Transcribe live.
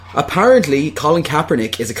Apparently, Colin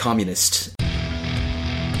Kaepernick is a communist.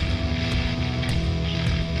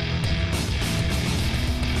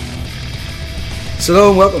 So hello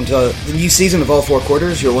and welcome to the new season of All Four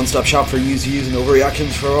Quarters, your one-stop shop for news, views and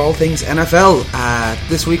overreactions for all things NFL.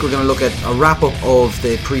 This week we're going to look at a wrap-up of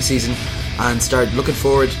the pre-season and start looking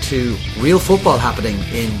forward to real football happening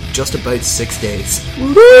in just about 6 days.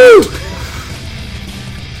 Woo!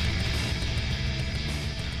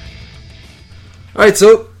 Alright,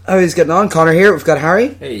 so how is getting on? Connor here, we've got Harry.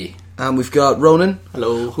 Hey. And we've got Ronan.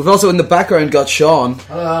 Hello. We've also in the background got Sean.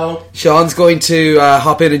 Hello. Sean's going to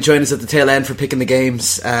hop in and join us at the tail end for picking the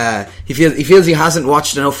games. He feels he hasn't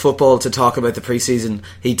watched enough football to talk about the preseason.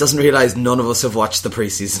 He doesn't realise none of us have watched the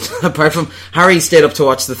preseason. Apart from Harry stayed up to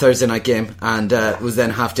watch the Thursday night game and was then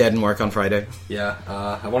half dead in work on Friday. Yeah,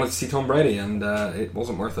 I wanted to see Tom Brady and it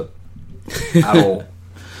wasn't worth it at all.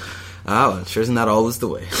 Well, sure isn't that always the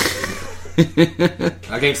way?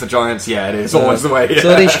 Against the Giants, yeah, it is always the way. So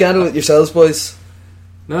any scandal with yourselves, boys?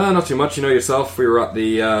 No, not too much. You know yourself, we were at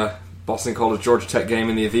the Boston College Georgia Tech game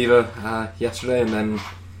in the Aviva yesterday, and then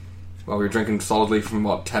we were drinking solidly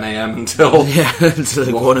from 10 a.m. until until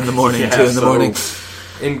like 1 in the morning, 2 in the morning.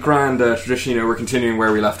 In grand tradition, we're continuing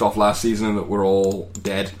where we left off last season, and that we're all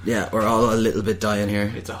dead. Yeah, we're all a little bit dying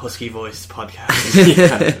here. It's a husky voiced podcast.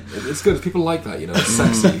 Yeah, it's good. People like that, it's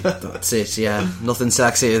sexy. That's it, yeah. Nothing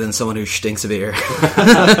sexier than someone who stinks of beer.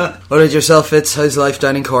 What about yourself, Fitz? How's life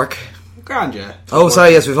down in Cork? Grand, yeah. Oh,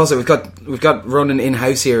 sorry, yes, we've got Ronan in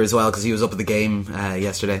house here as well because he was up at the game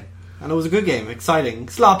yesterday. And it was a good game, exciting,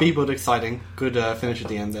 sloppy but exciting. Good finish at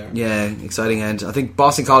the end there. Yeah, exciting end. I think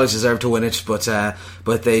Boston College deserved to win it,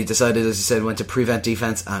 but they decided, as you said, went to prevent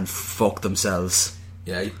defense and fuck themselves.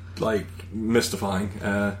 Yeah, mystifying.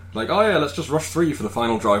 Let's just rush 3 for the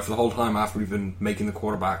final drive for the whole time after we've been making the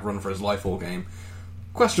quarterback run for his life all game.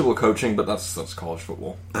 Questionable coaching, but that's college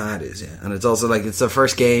football. It is, yeah. And it's also it's their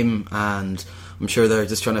first game, and I'm sure they're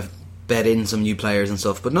just trying to bed in some new players and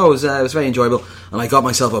stuff. But no, it was very enjoyable, and I got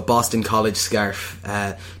myself a Boston College scarf.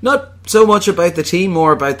 Not so much about the team,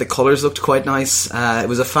 more about the colours looked quite nice. It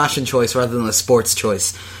was a fashion choice rather than a sports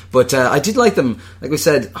choice. But I did like them. Like we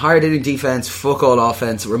said, hard-hitting defence, fuck all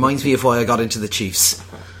offence. It reminds me of why I got into the Chiefs.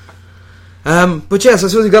 But yeah, so I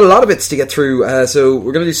suppose we've got a lot of bits to get through. So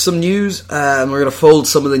we're going to do some news, and we're going to fold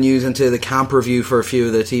some of the news into the camp review for a few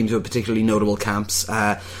of the teams with particularly notable camps.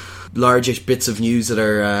 Largish bits of news that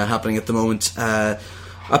are happening at the moment.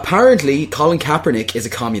 Apparently, Colin Kaepernick is a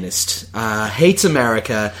communist, hates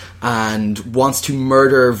America, and wants to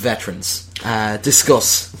murder veterans.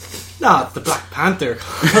 Discuss. No, it's the Black Panther.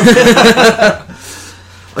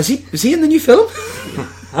 Is he in the new film?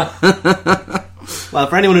 Well,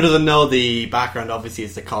 for anyone who doesn't know, the background obviously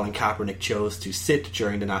is that Colin Kaepernick chose to sit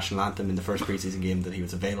during the national anthem in the first preseason game that he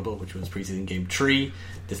was available, which was preseason game 3.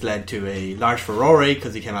 This led to a large furore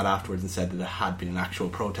because he came out afterwards and said that there had been an actual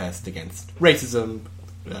protest against racism,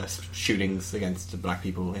 shootings against black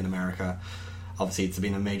people in America. Obviously, it's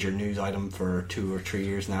been a major news item for 2 or 3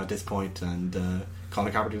 years now at this point, and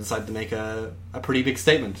Colin Kaepernick decided to make a pretty big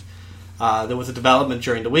statement. There was a development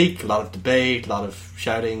during the week, a lot of debate, a lot of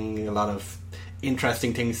shouting, a lot of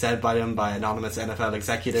interesting things said by them by anonymous NFL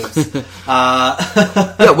executives.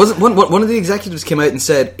 Wasn't one of the executives came out and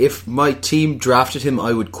said if my team drafted him,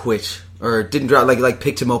 I would quit, or didn't draft,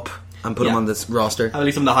 picked him up and put him on this roster. At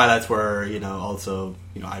least some of the highlights were,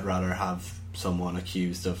 I'd rather have someone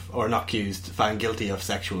found guilty of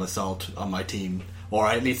sexual assault on my team, or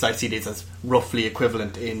at least I see this as roughly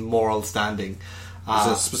equivalent in moral standing.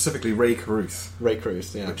 So specifically Ray Caruth. Ray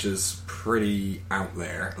Caruth, yeah. Which is pretty out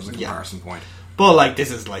there as a comparison point. But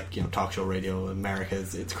this is talk show radio America.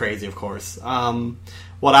 It's crazy, of course.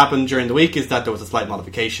 What happened during the week is that there was a slight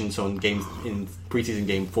modification. So in preseason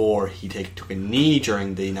game 4, he took a knee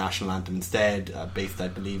during the national anthem instead, based, I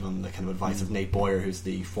believe, on the kind of advice of Nate Boyer, who's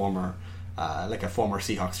the former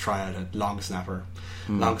Seahawks tryout at long snapper.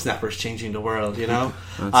 Long snappers changing the world, But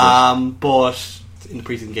in the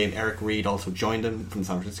preseason game, Eric Reid also joined him from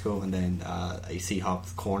San Francisco, and then a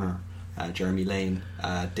Seahawks corner, Jeremy Lane,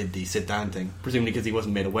 did the sit-down thing, presumably because he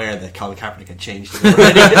wasn't made aware that Colin Kaepernick had changed it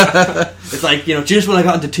already. It's just when I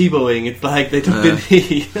got into Tebowing, it's like they took the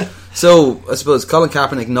knee. So, I suppose, Colin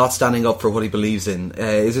Kaepernick not standing up for what he believes in,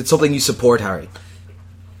 is it something you support, Harry?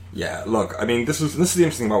 Yeah, look, I mean, this is the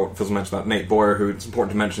interesting about what Phil's mentioned about Nate Boyer, who it's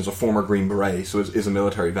important to mention is a former Green Beret, so is a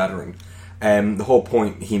military veteran. The whole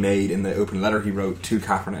point he made in the open letter he wrote to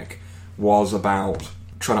Kaepernick was about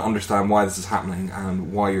trying to understand why this is happening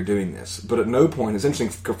and why you're doing this. But at no point, it's interesting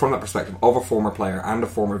from that perspective of a former player and a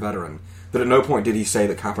former veteran, that at no point did he say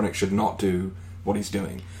that Kaepernick should not do what he's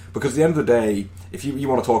doing. Because at the end of the day, if you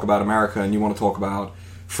want to talk about America and you want to talk about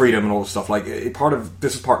freedom and all this stuff. Like,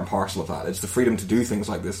 this is part and parcel of that. It's the freedom to do things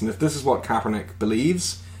like this. And if this is what Kaepernick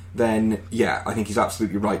believes, then yeah, I think he's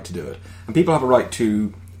absolutely right to do it. And people have a right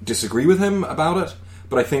to disagree with him about it,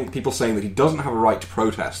 but I think people saying that he doesn't have a right to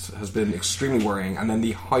protest has been extremely worrying. And then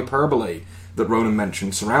the hyperbole that Ronan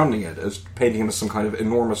mentioned surrounding it, as painting him as some kind of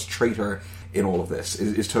enormous traitor in all of this,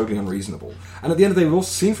 is totally unreasonable. And at the end of the day, we've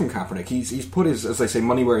also seen from Kaepernick, he's put his, as they say,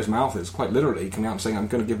 money where his mouth is, quite literally, coming out and saying, I'm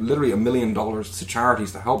going to give literally $1 million to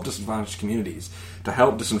charities to help disadvantaged communities, to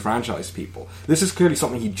help disenfranchised people. This is clearly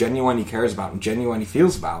something he genuinely cares about and genuinely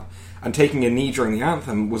feels about, and taking a knee during the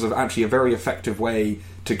anthem was actually a very effective way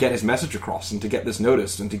to get his message across and to get this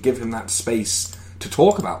noticed and to give him that space to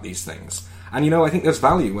talk about these things. And, I think there's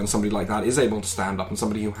value when somebody like that is able to stand up, and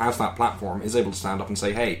somebody who has that platform is able to stand up and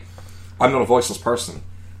say, hey, I'm not a voiceless person,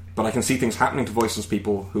 but I can see things happening to voiceless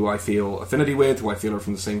people who I feel affinity with, who I feel are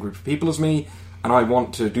from the same group of people as me, and I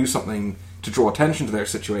want to do something to draw attention to their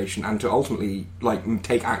situation and to ultimately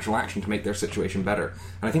take actual action to make their situation better.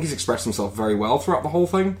 And I think he's expressed himself very well throughout the whole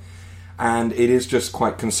thing, and it is just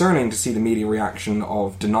quite concerning to see the media reaction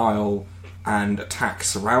of denial and attack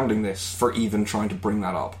surrounding this for even trying to bring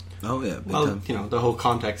that up. Oh yeah, big well, time. The whole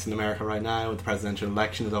context in America right now with the presidential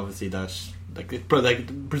election is obviously that,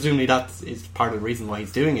 presumably that is part of the reason why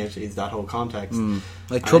he's doing it, is that whole context.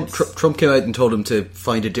 Trump came out and told him to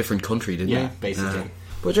find a different country, didn't he? Yeah, basically.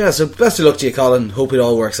 But yeah, so best of luck to you, Colin. Hope it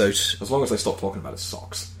all works out. As long as they stop talking about his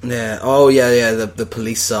socks. Yeah. Oh yeah. The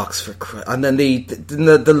police socks and then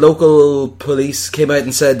the local police came out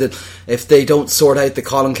and said that if they don't sort out the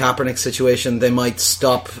Colin Kaepernick situation, they might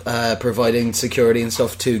stop providing security and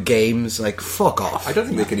stuff to games. Like, fuck off. I don't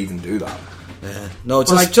think they could even do that. Yeah. No,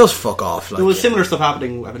 just fuck off. There was similar stuff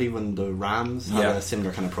happening, I believe, when the Rams had a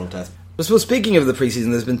similar kind of protest. I suppose, speaking of the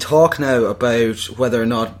preseason, there's been talk now about whether or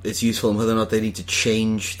not it's useful and whether or not they need to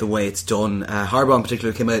change the way it's done. Harbaugh in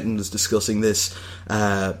particular came out and was discussing this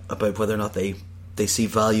about whether or not they see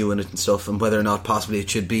value in it and stuff, and whether or not possibly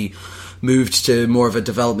it should be moved to more of a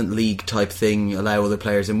development league type thing, allow other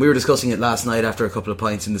players. And we were discussing it last night after a couple of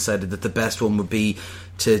pints and decided that the best one would be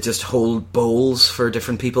to just hold bowls for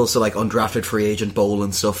different people, so like undrafted free agent bowl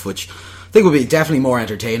and stuff, which I think would be definitely more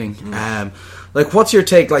entertaining. What's your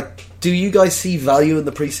take? Do you guys see value in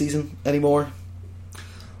the preseason anymore?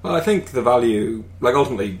 Well, I think the value,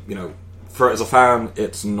 ultimately, as a fan,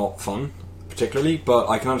 it's not fun, particularly, but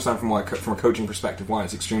I can understand from a coaching perspective why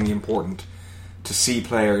it's extremely important to see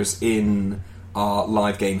players in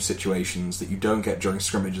live game situations that you don't get during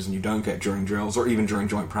scrimmages and you don't get during drills or even during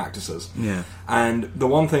joint practices. Yeah. And the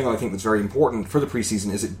one thing I think that's very important for the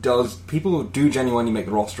preseason is people do genuinely make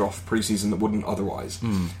the roster off preseason that wouldn't otherwise.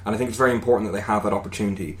 And I think it's very important that they have that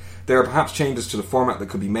opportunity. There are perhaps changes to the format that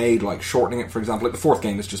could be made, like shortening it, for example. The fourth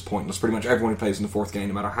game is just pointless. Pretty much everyone who plays in the fourth game,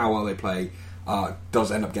 no matter how well they play, does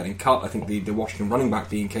end up getting cut. I think the Washington running back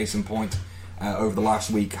being case in point, over the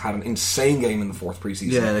last week, had an insane game in the fourth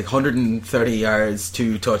preseason. Yeah, 130 yards,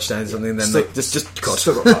 2 touchdowns, something. Then just cut.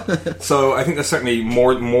 So I think there's certainly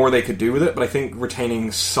more they could do with it, but I think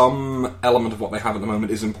retaining some element of what they have at the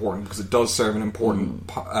moment is important, because it does serve an important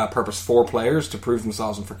purpose for players to prove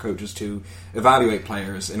themselves and for coaches to evaluate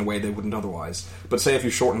players in a way they wouldn't otherwise. But say if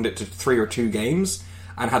you shortened it to 3 or 2 games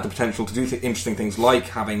and had the potential to do interesting things like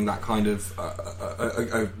having that kind of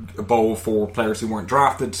a bowl for players who weren't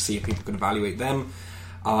drafted to see if people could evaluate them.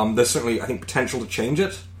 There's certainly, I think, potential to change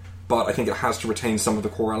it, but I think it has to retain some of the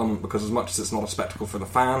core element, because as much as it's not a spectacle for the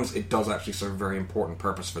fans, it does actually serve a very important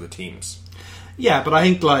purpose for the teams. Yeah, but I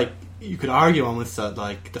think you could argue almost that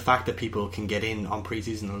the fact that people can get in on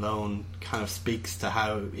preseason alone kind of speaks to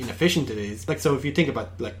how inefficient it is. So if you think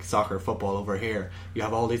about soccer, football over here, you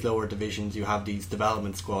have all these lower divisions, you have these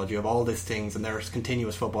development squads, you have all these things, and there's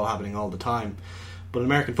continuous football happening all the time. But in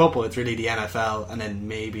American football, it's really the NFL, and then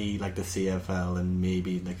maybe the CFL, and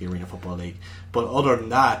maybe the Arena Football League. But other than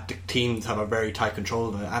that, the teams have a very tight control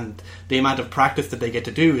of it, and the amount of practice that they get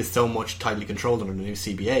to do is so much tightly controlled under the new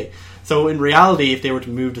CBA. So in reality, if they were to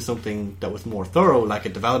move to something that was more thorough, like a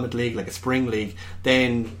development league, like a spring league,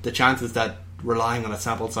 then the chances that relying on a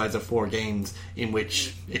sample size of 4 games in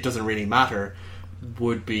which it doesn't really matter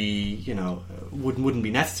would be, wouldn't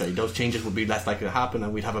be necessary. Those changes would be less likely to happen,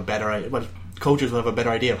 and we'd have a better idea. Well, coaches will have a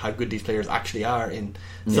better idea of how good these players actually are in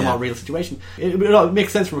somewhat real situation. It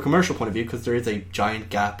makes sense from a commercial point of view, because there is a giant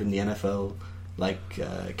gap in the NFL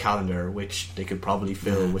calendar, which they could probably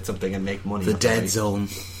fill with something and make money. The dead zone.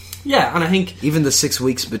 Yeah, and I think even the 6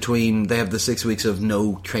 weeks between, they have the 6 weeks of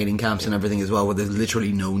no training camps and everything as well, where there's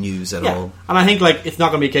literally no news at all. And I think it's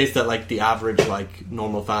not going to be a case that the average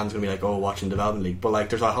normal fan's going to be watching development league, but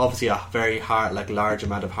there's obviously a very large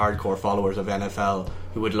amount of hardcore followers of NFL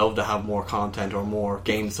who would love to have more content or more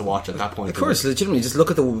games to watch at that point. Of course, legitimately, just look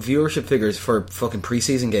at the viewership figures for fucking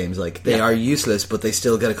preseason games. Like, they are useless, but they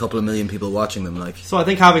still get a couple of million people watching them. Like, so I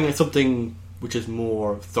think having something which is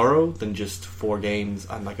more thorough than just 4 games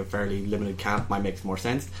and like a fairly limited camp might make more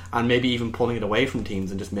sense, and maybe even pulling it away from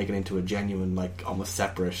teams and just making it into a genuine, like, almost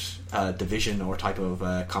separate division or type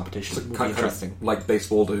of competition would be interesting. Like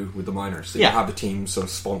baseball do with the minors. So you have the teams sort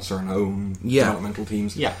of sponsor and own developmental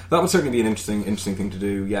teams. Yeah. That would certainly be an interesting thing to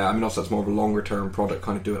do. Yeah, I mean, also that's more of a longer term project,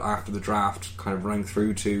 kind of do it after the draft, kind of running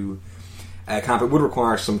through to camp. It would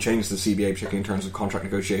require some changes to the CBA, particularly in terms of contract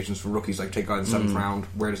negotiations for rookies. Like, take a guy in the 7th round,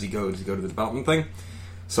 where does he go? Does he go to the development thing?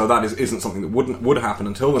 So that isn't something that would happen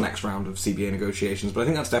until the next round of CBA negotiations. But I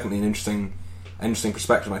think that's definitely an interesting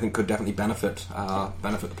perspective. I think could definitely benefit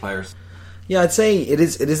the players. yeah, I'd say it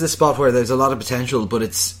is a spot where there's a lot of potential, but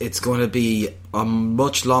it's going to be a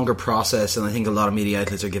much longer process, and I think a lot of media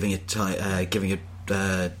outlets are giving it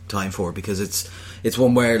time for, because it's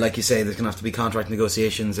one where, like you say, there's going to have to be contract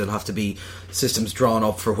negotiations. There'll have to be systems drawn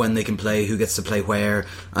up for when they can play, who gets to play where,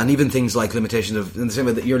 and even things like limitations of, in the same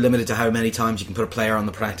way that you're limited to how many times you can put a player on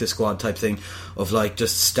the practice squad type thing, of like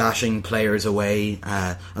just stashing players away,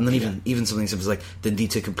 and then even something simple as like they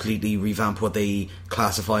need to completely revamp what they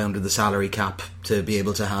classify under the salary cap to be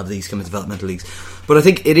able to have these kind of developmental leagues. But I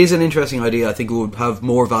think it is an interesting idea. I think it would have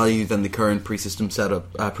more value than the current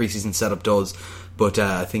preseason setup does. But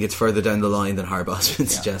I think it's further down the line than Harbaugh's been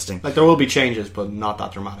suggesting. Like, there will be changes, but not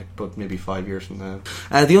that dramatic. But maybe 5 years from now.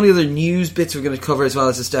 The only other news bits we're going to cover as well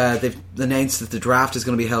is just they've announced that the draft is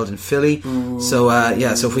going to be held in Philly. So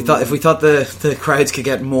so if we thought the crowds could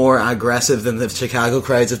get more aggressive than the Chicago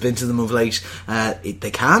crowds have been to them of late,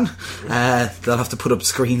 they can. They'll have to put up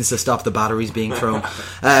screens to stop the batteries being thrown.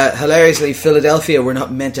 Hilariously, Philadelphia were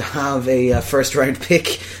not meant to have a first round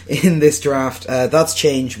pick in this draft. That's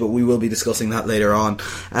changed, but we will be discussing that later on.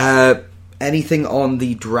 Anything on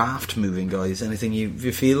the draft moving, guys? Anything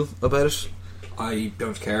you feel about it? I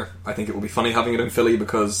don't care. I think it will be funny having it in Philly,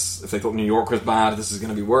 because if they thought New York was bad, this is going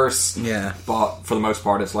to be worse. Yeah. But for the most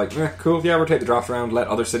part, it's like, cool, yeah, rotate the draft around, let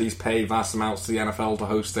other cities pay vast amounts to the NFL to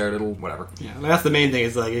host their little whatever. Yeah, like, that's the main thing,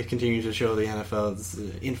 is like it continues to show the NFL's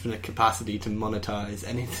infinite capacity to monetize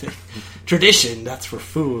anything. Tradition, that's for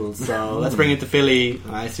fools. So let's bring it to Philly.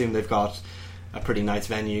 I assume they've got a pretty nice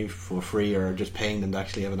venue for free, or just paying them to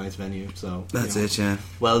actually have a nice venue. So that's it. Yeah,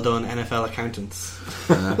 well done, NFL accountants.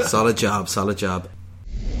 Solid job.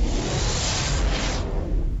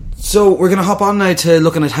 So we're going to hop on now to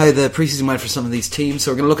looking at how the preseason went for some of these teams.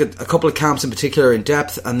 So we're going to look at a couple of camps in particular in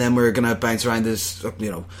depth, and then we're going to bounce around this,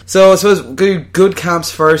 So I suppose good camps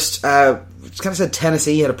first. Kind of said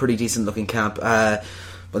Tennessee had a pretty decent looking camp.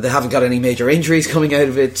 But they haven't got any major injuries coming out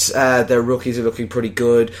of it. Their rookies are looking pretty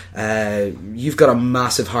good. You've got a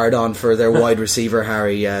massive hard-on for their wide receiver,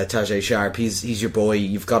 Harry Tajay Sharp. He's your boy.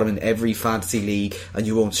 You've got him in every fantasy league, and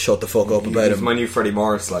you won't shut the fuck up about him. He's my new Freddie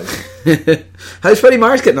Morris, like. How's Freddie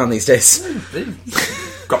Morris getting on these days?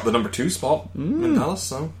 Got the number 2 spot in Dallas,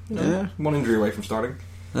 so one injury away from starting.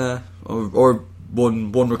 Or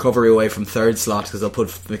one recovery away from third slot, because they'll put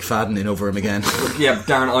McFadden in over him again. Yeah,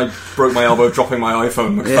 Darren, I broke my elbow dropping my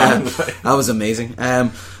iPhone. McFadden. Yeah, that was amazing.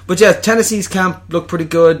 But yeah, Tennessee's camp looked pretty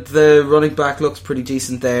good. The running back looks pretty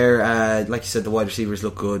decent there. Like you said, the wide receivers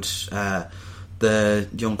look good. The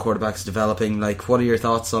young quarterback's developing. Like, what are your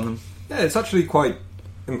thoughts on them? Yeah, it's actually quite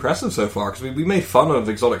impressive so far, because we made fun of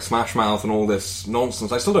exotic smash mouth and all this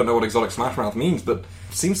nonsense. I still don't know what exotic smash mouth means, but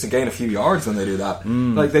it seems to gain a few yards when they do that.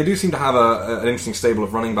 Like, they do seem to have an interesting stable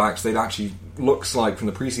of running backs. They'd actually, looks like from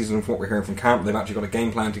the preseason and from what we're hearing from camp, they've actually got a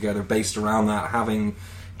game plan together based around that, having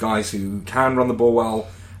guys who can run the ball well,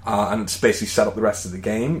 and it's basically set up the rest of the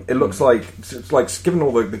game. It looks like, it's like, given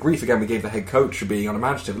all the grief again we gave the head coach for being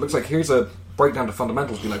unimaginative, it looks like here's a breakdown to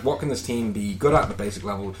fundamentals. Be like, what can this team be good at the basic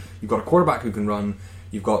level? You've got a quarterback who can run.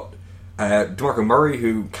 You've got DeMarco Murray,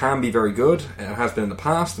 who can be very good and has been in the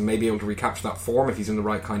past, and may be able to recapture that form if he's in the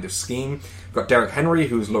right kind of scheme. You've got Derrick Henry,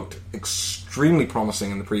 who's looked extremely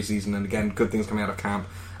promising in the preseason, and again, good things coming out of camp.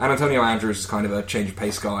 And Antonio Andrews is kind of a change of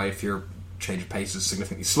pace guy. If your change of pace is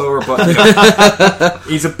significantly slower, but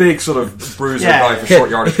he's a big sort of bruiser guy for short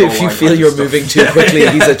yardage. If you feel you're moving too quickly,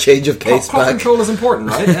 he's a change of pace clock back. Control is important,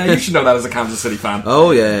 right? You should know that as a Kansas City fan. Oh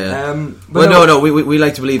yeah. But no, we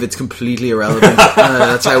like to believe it's completely irrelevant.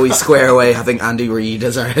 That's how we square away having Andy Reid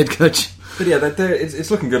as our head coach. But yeah, it's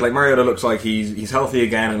looking good. Like Mariota looks like he's healthy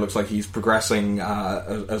again. It looks like he's progressing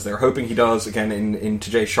as they're hoping he does. Again, in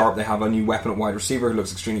Tajay Sharp, they have a new weapon at wide receiver who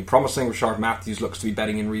looks extremely promising. Rashard Matthews looks to be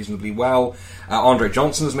bedding in reasonably well. Andre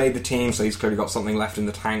Johnson has made the team, so he's clearly got something left in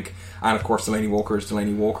the tank. And of course, Delaney Walker is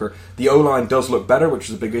Delaney Walker. The O-line does look better, which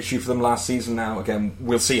was a big issue for them last season. Now, again,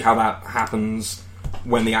 we'll see how that happens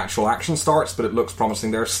when the actual action starts, but it looks promising.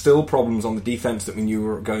 There are still problems on the defense that we knew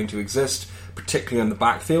were going to exist, particularly in the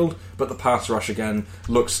backfield, but the pass rush again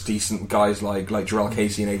looks decent. Guys like Jarrell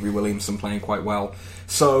Casey and Avery Williamson playing quite well.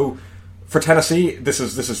 So for Tennessee, this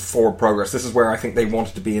is forward progress. This is where I think they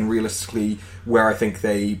wanted to be, and realistically where I think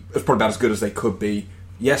it's probably about as good as they could be.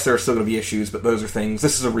 Yes, there are still going to be issues, but those are things.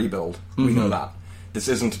 This is a rebuild. We know that. This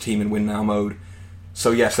isn't a team in win now mode.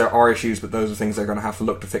 So yes, there are issues, but those are things they're going to have to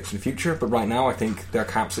look to fix in the future. But right now, I think their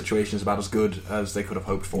cap situation is about as good as they could have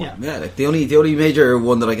hoped for. Yeah, like the only major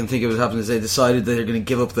one that I can think of has happened is they decided that they're going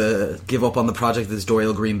to give up on the project that's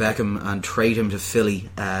Dorial Green Beckham and trade him to Philly.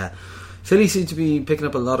 Philly seem to be picking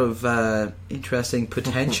up a lot of interesting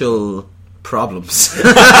potential problems.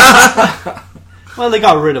 Well, they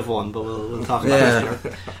got rid of one, but we'll talk about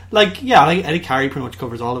it later. I think Eddie Carey pretty much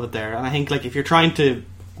covers all of it there. And I think if you're trying to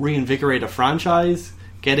reinvigorate a franchise,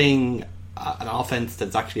 getting an offense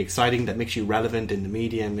that's actually exciting, that makes you relevant in the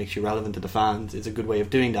media and makes you relevant to the fans, is a good way of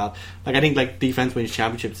doing that. I think defense wins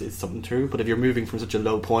championships is something true, but if you're moving from such a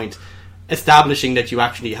low point, establishing that you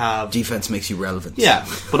actually have... Defense makes you relevant. Yeah,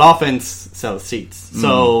 but offense sells seats.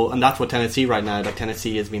 So, and that's what Tennessee right now,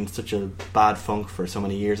 Tennessee has been such a bad funk for so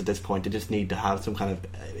many years at this point. They just need to have some kind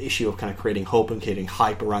of issue of kind of creating hope and creating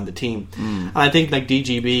hype around the team. And I think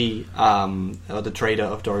DGB, the trade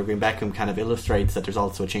of Dorial Green Beckham, kind of illustrates that there's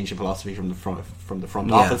also a change in philosophy from the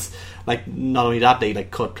front office. Not only that, they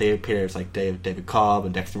cut players like David Cobb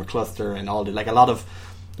and Dexter McCluster and all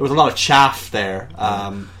there was a lot of chaff there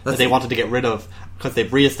that they wanted to get rid of, because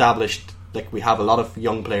they've re-established, we have a lot of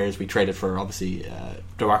young players. We traded for, obviously,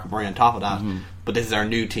 DeMarco Murray on top of that, but this is our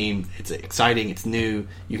new team. It's exciting, it's new,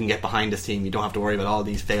 you can get behind this team, you don't have to worry about all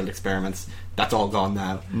these failed experiments. That's all gone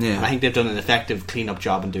now. And I think they've done an effective clean-up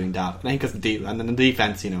job in doing that. And I think and then the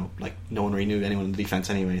defense, no one really knew anyone in the defense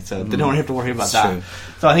anyway, so they don't really have to worry about that. True.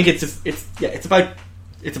 So I think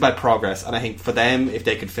it's about progress, and I think for them, if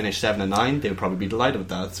they could finish 7-9, they would probably be delighted with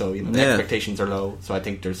that. So the expectations are low. So I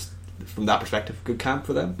think there's, from that perspective, good camp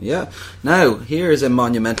for them. Yeah. Now here is a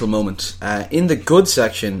monumental moment in the good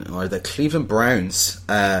section are the Cleveland Browns.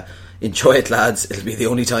 Enjoy it, lads. It'll be the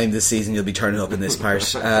only time this season you'll be turning up in this part.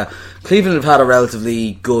 Cleveland have had a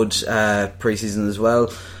relatively good preseason as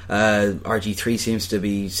well. RG3 seems to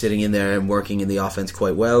be sitting in there and working in the offense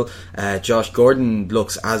quite well. Josh Gordon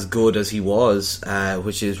looks as good as he was,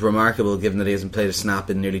 which is remarkable given that he hasn't played a snap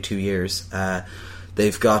in nearly 2 years.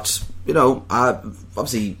 They've got,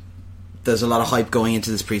 obviously there's a lot of hype going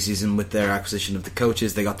into this preseason with their acquisition of the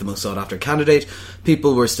coaches. They got the most sought after candidate.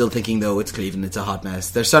 People were still thinking, though, it's Cleveland, it's a hot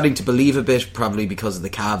mess. They're starting to believe a bit, probably because of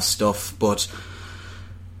the Cavs stuff, but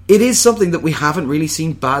it is something that we haven't really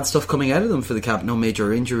seen bad stuff coming out of them for the Cavs. No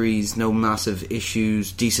major injuries, no massive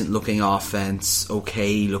issues, decent looking offense,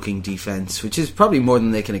 okay looking defense, which is probably more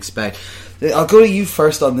than they can expect. I'll go to you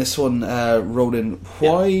first on this one, Ronan.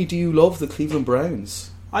 Why do you love the Cleveland Browns?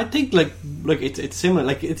 I think it's similar.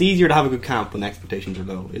 It's easier to have a good camp when expectations are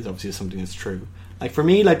low. Is obviously something that's true. For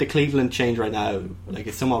me, the Cleveland change right now,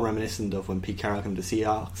 it's somewhat reminiscent of when Pete Carroll came to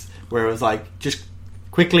Seahawks, where it was just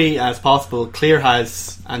quickly as possible, clear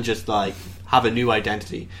house, and just have a new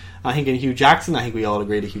identity. I think in Hugh Jackson, I think we all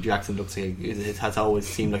agree that Hugh Jackson has always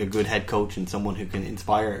seemed like a good head coach and someone who can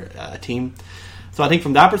inspire a team. So I think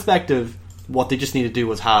from that perspective, what they just need to do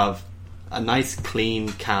was have a nice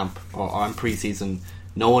clean camp or on preseason.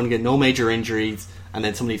 No major injuries, and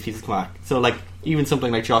then some of these pieces come back. So even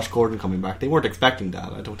something like Josh Gordon coming back, they weren't expecting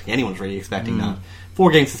that. I don't think anyone's really expecting that.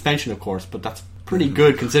 4-game suspension, of course, but that's pretty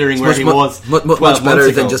good considering where he was. Much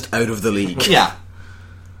better than just out of the league. Yeah.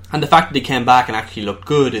 And the fact that he came back and actually looked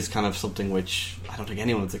good is kind of something which I don't think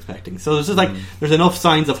anyone was expecting. So there's just there's enough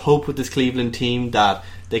signs of hope with this Cleveland team that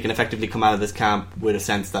they can effectively come out of this camp with a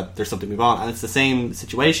sense that there's something to move on. And it's the same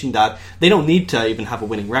situation that they don't need to even have a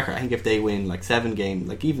winning record. I think if they win 7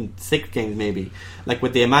 games, even 6 games maybe,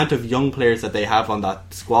 with the amount of young players that they have on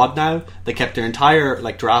that squad now, they kept their entire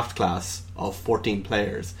draft class of 14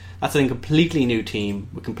 players. That's a completely new team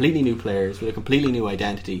with completely new players with a completely new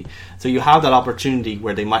identity. So you have that opportunity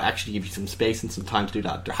where they might actually give you some space and some time to do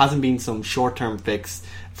that. There hasn't been some short-term fix,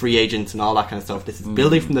 free agents and all that kind of stuff. This is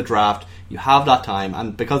building from the draft. You have that time,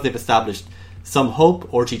 and because they've established some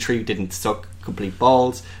hope, RG3 didn't suck complete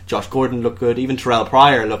balls. Josh Gordon looked good. Even Terrell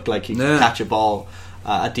Pryor looked like he could catch a ball.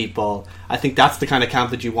 a deep ball. I think that's the kind of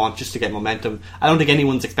camp that you want just to get momentum. I don't think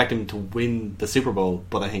anyone's expecting to win the Super Bowl,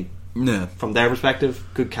 but I think from their perspective,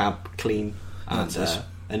 good camp, clean, and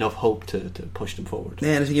enough hope to push them forward.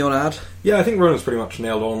 Yeah, anything you want to add? Yeah, I think Ronan's pretty much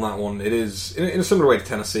nailed on that one. It is, in a similar way to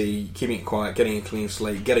Tennessee, keeping it quiet, getting a clean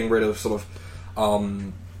slate, getting rid of sort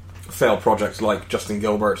of failed projects like Justin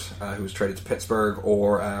Gilbert, who was traded to Pittsburgh,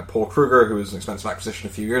 or Paul Kruger, who was an expensive acquisition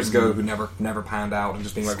a few years ago, who never panned out, and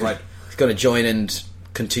just being like, right... He's going to join and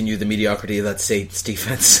continue the mediocrity of that Saints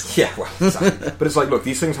defense. Yeah, well, exactly. But it's like, look,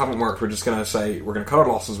 these things haven't worked. We're just going to say we're going to cut our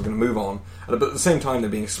losses. We're going to move on. But at the same time, they're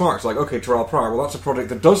being smart. It's like, okay, Terrell Pryor. Well, that's a project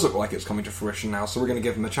that does look like it's coming to fruition now. So we're going to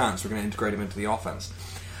give him a chance. We're going to integrate him into the offense.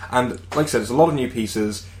 And like I said, there's a lot of new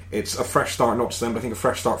pieces. It's a fresh start, not just them, but I think a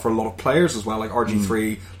fresh start for a lot of players as well, like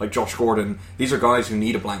RG3, like Josh Gordon. These are guys who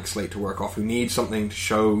need a blank slate to work off, who need something to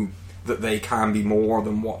show that they can be more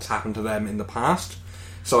than what's happened to them in the past.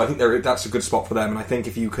 So I think that's a good spot for them. And I think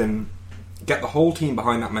if you can get the whole team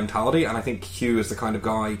behind that mentality, and I think Hugh is the kind of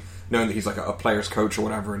guy, knowing that he's like a player's coach or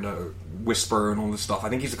whatever, and a whisperer and all this stuff, I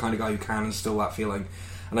think he's the kind of guy who can instill that feeling.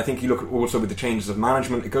 And I think you look at also with the changes of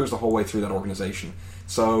management, it goes the whole way through that organisation.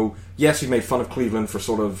 So, yes, we've made fun of Cleveland for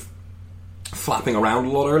sort of flapping around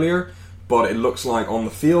a lot earlier, but it looks like on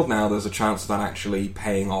the field now there's a chance of that actually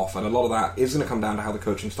paying off. And a lot of that is going to come down to how the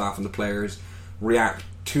coaching staff and the players react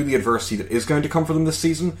to the adversity that is going to come for them this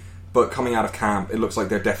season. But coming out of camp, it looks like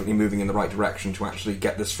they're definitely moving in the right direction to actually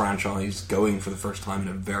get this franchise going for the first time in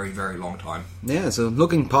a very, very long time. Yeah, so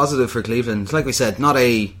looking positive for Cleveland. Like we said, not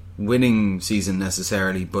a winning season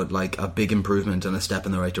necessarily, but like a big improvement and a step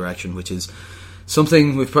in the right direction, which is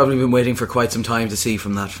something we've probably been waiting for quite some time to see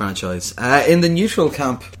from that franchise. In the neutral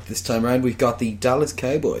camp this time around, we've got the Dallas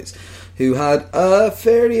Cowboys, who had a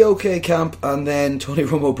fairly okay camp, and then Tony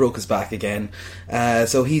Romo broke his back again.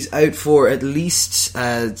 So he's out for at least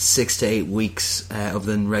 6 to 8 weeks of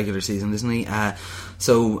the regular season, isn't he?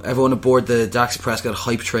 So everyone aboard the Dak Prescott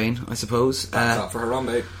hype train, I suppose. That's out for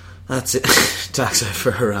Harambe. That's it. Dak's out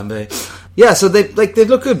for Harambe. Yeah, so they've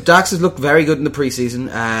looked good. Dax has looked very good in the preseason.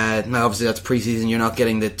 Now, obviously, that's preseason. You're not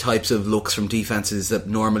getting the types of looks from defenses that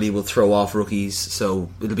normally will throw off rookies. So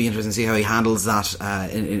it'll be interesting to see how he handles that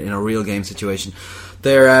in a real game situation.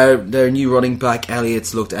 Their new running back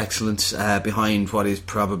Elliott's looked excellent behind what is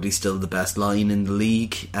probably still the best line in the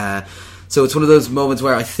league. So it's one of those moments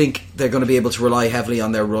where I think they're going to be able to rely heavily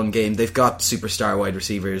on their run game. They've got superstar wide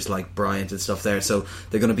receivers like Bryant and stuff there, so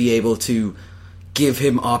they're going to be able to give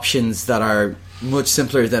him options that are much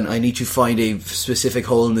simpler than I need to find a specific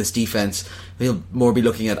hole in this defense. He'll more be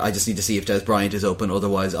looking at, I just need to see if Des Bryant is open,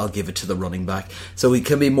 otherwise I'll give it to the running back. So he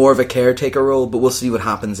can be more of a caretaker role, but we'll see what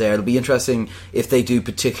happens there. It'll be interesting if they do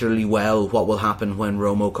particularly well, what will happen when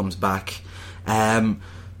Romo comes back.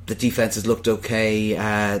 The defense has looked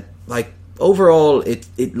okay. Overall,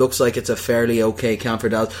 it looks like it's a fairly okay camp for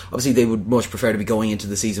Dallas. Obviously, they would much prefer to be going into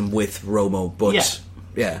the season with Romo, but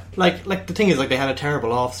yeah. Like the thing is, like, they had a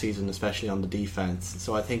terrible off season, especially on the defense.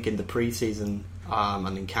 So I think in the preseason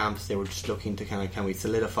and in camps, they were just looking to kind of, can we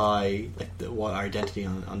solidify what our identity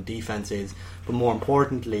on defense is. But more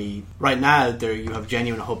importantly, right now you have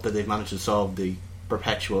genuine hope that they've managed to solve the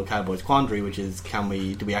perpetual Cowboys quandary, which is can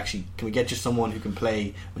we get just someone who can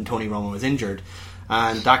play when Tony Romo is injured.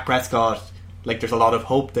 And Dak Prescott, there's a lot of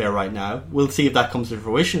hope there right now. We'll see if that comes to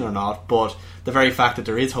fruition or not, but the very fact that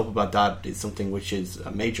there is hope about that is something which is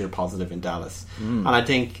a major positive in Dallas. And I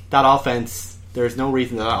think that offense, there's no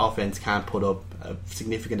reason that offense can't put up a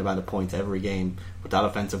significant amount of points every game with that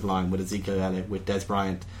offensive line, with Ezekiel Elliott, with Des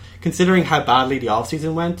Bryant. Considering how badly the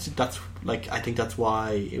offseason went, I think that's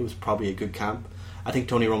why it was probably a good camp. I think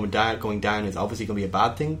Tony Romo going down is obviously going to be a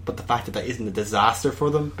bad thing, but the fact that isn't a disaster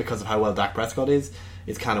for them because of how well Dak Prescott is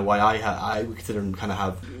kind of why I would consider them kind of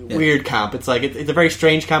have weird camp. It's it's a very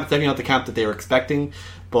strange camp. It's definitely not the camp that they were expecting,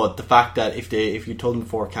 but the fact that if you told them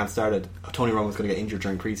before camp started Tony Romo was going to get injured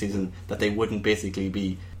during preseason, that they wouldn't basically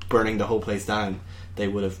be burning the whole place down, they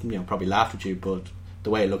would have probably laughed at you. But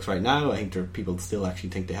the way it looks right now, I think people still actually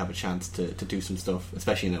think they have a chance to do some stuff,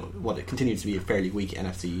 especially in what it continues to be a fairly weak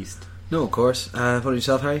NFC East. No, of course. What about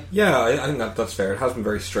yourself, Harry? Yeah, I think that's fair. It has been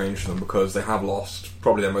very strange for them because they have lost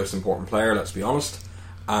probably their most important player, let's be honest.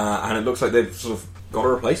 And it looks like they've sort of got a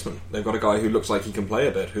replacement. They've got a guy who looks like he can play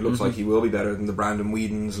a bit, who looks like he will be better than the Brandon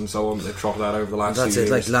Whedons and so on. They've trotted out over the last few years.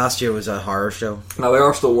 That's it. Last year was a horror show. Now, they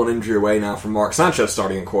are still one injury away now from Mark Sanchez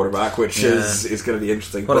starting at quarterback, which is going to be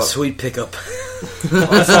interesting. What a sweet pickup.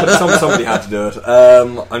 Somebody had to do it.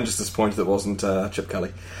 I'm just disappointed it wasn't Chip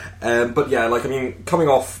Kelly. But yeah, coming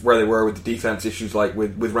off where they were with the defense issues,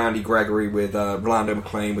 with Randy Gregory, with Rolando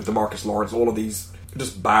McClain, with DeMarcus Lawrence, all of these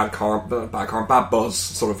just bad buzz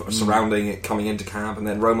sort of surrounding it coming into camp, and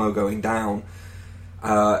then Romo going down.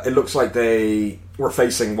 It looks like they were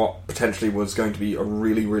facing what potentially was going to be a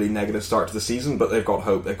really, really negative start to the season, but they've got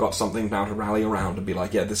hope. They've got something now to rally around and be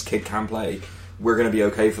like, yeah, this kid can play. We're going to be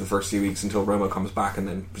okay for the first few weeks until Romo comes back, and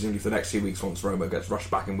then presumably for the next few weeks once Romo gets rushed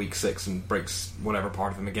back in week 6 and breaks whatever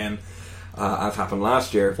part of him again, as happened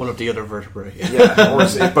last year. One of the other vertebrae. Yeah, or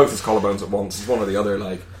both his collarbones at once. It's one or the other.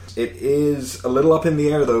 Like, it is a little up in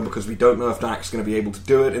the air though, because we don't know if Dak's going to be able to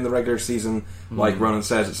do it in the regular season. Like Ronan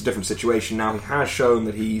says, it's a different situation now. He has shown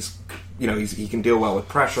that he can deal well with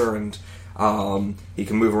pressure, and he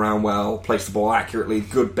can move around well, place the ball accurately,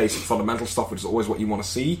 good basic fundamental stuff, which is always what you want to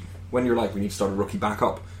see when you're like, we need to start a rookie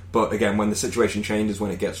backup. But again, when the situation changes, when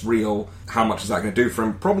it gets real, how much is that going to do for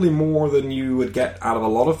him? Probably more than you would get out of a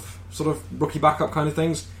lot of sort of rookie backup kind of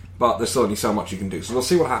things, but there's still only so much you can do. So we'll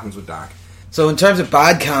see what happens with Dak. So in terms of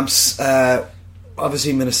bad camps,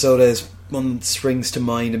 obviously Minnesota is one springs to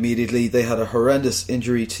mind immediately. They had a horrendous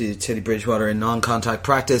injury to Teddy Bridgewater in non-contact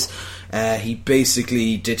practice. He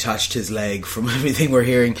basically detached his leg from everything we're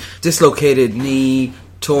hearing. Dislocated knee,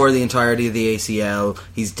 tore the entirety of the ACL.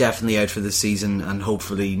 He's definitely out for the season, and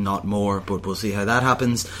hopefully not more, but we'll see how that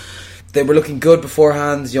happens. They were looking good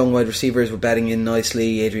beforehand. Young wide receivers were betting in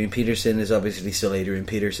nicely. Adrian Peterson is obviously still Adrian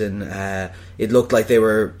Peterson. It looked like they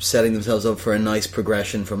were setting themselves up for a nice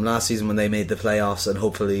progression from last season when they made the playoffs, and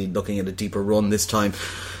hopefully looking at a deeper run this time.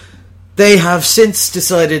 They have since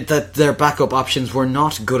decided that their backup options were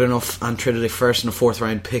not good enough and traded a first and a fourth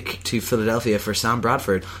round pick to Philadelphia for Sam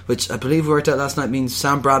Bradford, which I believe we worked out last night means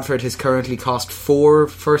Sam Bradford has currently cost 4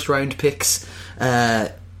 first round picks,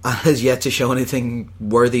 and has yet to show anything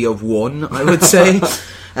worthy of one, I would say.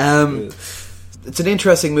 It's an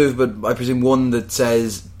interesting move, but I presume one that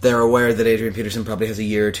says they're aware that Adrian Peterson probably has a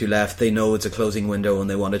year or two left. They know it's a closing window and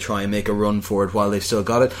they want to try and make a run for it while they've still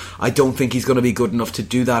got it. I don't think he's going to be good enough to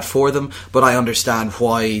do that for them, but I understand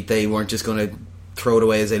why they weren't just going to throw it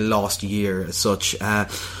away as a lost year as such. I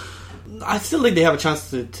still think they have a chance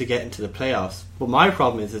to get into the playoffs, but my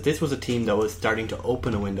problem is that this was a team that was starting to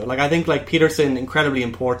open a window. Like, I think like Peterson, incredibly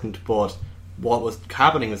important, but what was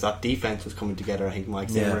happening was that defense was coming together. I think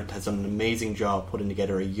Mike Zimmer has done an amazing job putting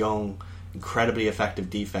together a young, incredibly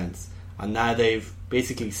effective defense, and now they've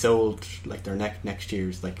basically sold like their next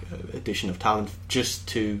year's like addition of talent just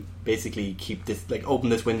to basically keep this, like, open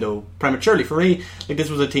this window prematurely. For me, like,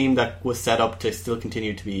 this was a team that was set up to still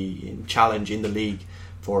continue to be in challenge in the league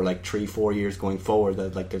for like 3-4 years going forward.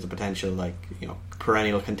 That, like, there's a potential, like, you know,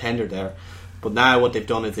 perennial contender there. But now what they've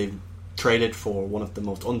done is they've traded for one of the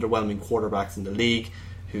most underwhelming quarterbacks in the league,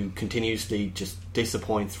 who continuously just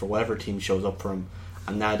disappoints for whatever team shows up for him,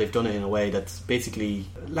 and now they've done it in a way that's basically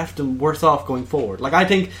left them worse off going forward. Like, I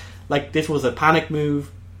think like this was a panic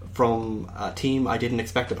move from a team I didn't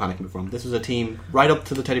expect a panic move from. This was a team right up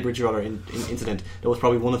to the Teddy Bridgewater incident that was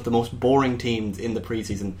probably one of the most boring teams in the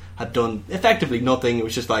preseason, had done effectively nothing. It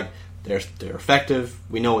was just like, they're effective,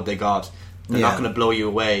 we know what they got, they're not going to blow you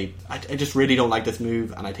away. I just really don't like this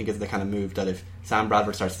move, and I think it's the kind of move that if Sam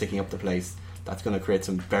Bradford starts sticking up the place, that's going to create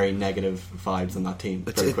some very negative vibes on that team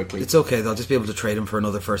very quickly. It's okay, they'll just be able to trade him for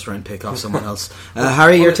another first round pick off someone else.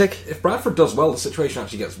 Harry, your take? If Bradford does well, the situation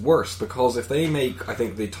actually gets worse, because if they make, I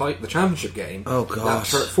think, the championship game,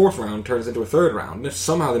 that fourth round turns into a third round, and if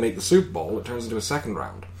somehow they make the Super Bowl, it turns into a second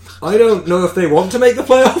round. I don't know if they want to make the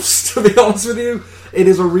playoffs, to be honest with you. It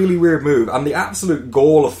is a really weird move, and the absolute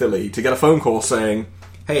gall of Philly to get a phone call saying,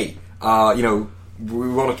 hey, we'll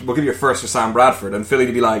give you a first for Sam Bradford, and Philly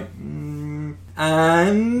to be like,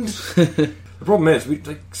 and the problem is,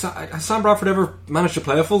 has Sam Bradford ever managed to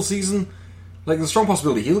play a full season? Like, there's a strong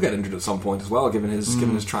possibility he'll get injured at some point as well, given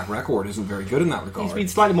his track record isn't very good in that regard. He's been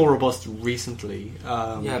slightly more robust recently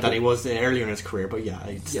than he was earlier in his career, but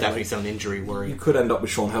it's definitely still an injury worry. You could end up with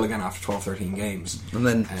Sean Hill again after 12-13 games. And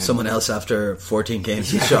then someone else after 14 games.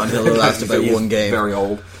 Sean Hill will last about one game. Very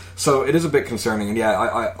old. So it is a bit concerning, and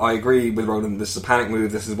I agree with Roland. This is a panic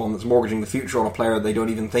move. This is one that's mortgaging the future on a player they don't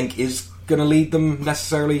even think is going to lead them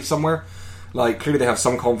necessarily somewhere. Like, clearly they have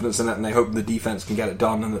some confidence in it, and they hope the defense can get it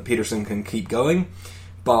done and that Peterson can keep going.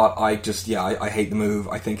 But I hate the move.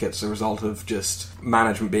 I think it's a result of just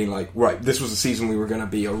management being like, right, this was a season we were going to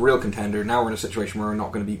be a real contender. Now we're in a situation where we're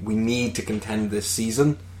not going to be. We need to contend this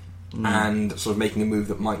season, and sort of making a move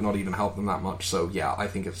that might not even help them that much. So yeah, I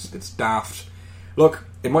think it's daft. Look,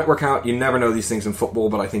 it might work out. You never know these things in football,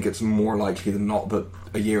 but I think it's more likely than not that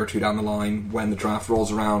a year or two down the line, when the draft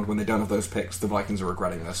rolls around, when they don't have those picks, the Vikings are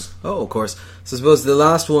regretting this. Oh, of course. So I suppose the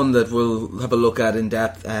last one that we'll have a look at in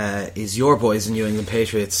depth is your boys, the New England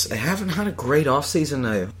Patriots. They haven't had a great off-season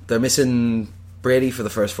now. They're missing Brady for the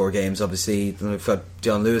first 4 games, obviously. Then we've got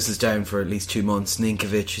John Lewis is down for at least 2 months.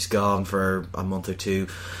 Ninkovic is gone for a month or 2.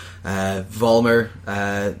 Volmer,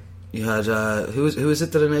 you had who was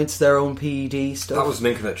it that announced their own PED stuff? That was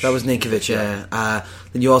Ninkovic. That was Ninkovic, yeah.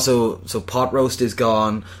 Then you also Pot Roast is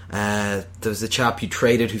gone. There was the chap you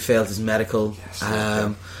traded who failed his medical.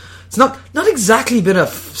 Yes, it's not exactly been a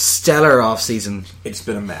stellar off season. It's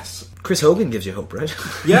been a mess. Chris Hogan gives you hope, right?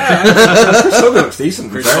 Yeah, Chris Hogan looks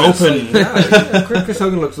decent. Chris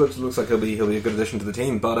Hogan looks like he'll be a good addition to the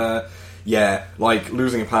team. But like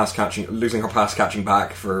losing her pass catching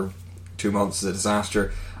back for 2 months is a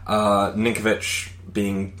disaster. Ninkovic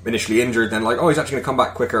being initially injured, then like, he's actually going to come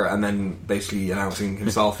back quicker, and then basically announcing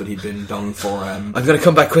himself that he'd been done for. I'm going to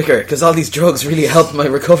come back quicker because all these drugs really helped my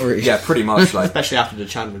recovery. Yeah, pretty much. Like, especially after the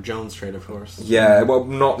Chandler Jones trade, of course. Yeah, well,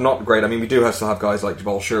 not great. I mean, we do still have guys like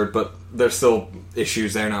Jabal Shurd, but there's still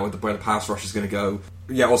issues there now with where the pass rush is going to go.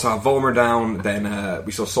 Yeah, also have Volmer down. Then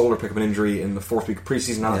we saw Solar pick up an injury in the 4th week of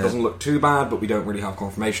preseason. Now it doesn't look too bad, but we don't really have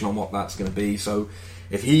confirmation on what that's going to be. So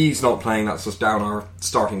if he's not playing, that's just down our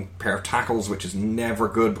starting pair of tackles, which is never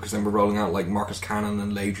good because then we're rolling out like Marcus Cannon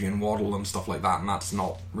and Ladrian Waddle and stuff like that, and that's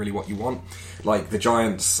not really what you want. Like the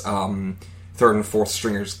Giants' 3rd and 4th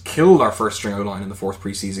stringers killed our first string O-line in the 4th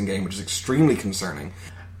preseason game, which is extremely concerning.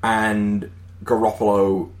 And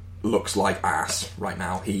Garoppolo looks like ass right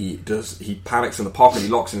now. He panics in the pocket, he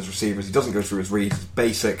locks in his receivers, he doesn't go through his reads.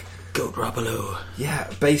 Basic Garoppolo. Yeah,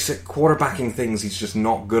 basic quarterbacking things, he's just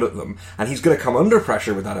not good at them. And he's going to come under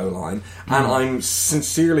pressure with that O-line. And I'm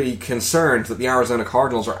sincerely concerned that the Arizona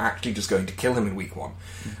Cardinals are actually just going to kill him in week 1.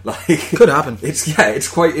 Like, could happen. It's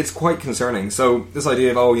quite concerning. So this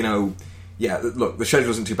idea of, look, the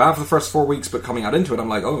schedule isn't too bad for the first 4 weeks, but coming out into it, I'm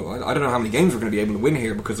like, I don't know how many games we're going to be able to win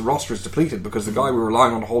here because the roster is depleted, because the guy we're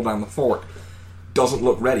relying on to hold down the fort doesn't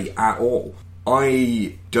look ready at all.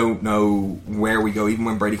 I don't know where we go even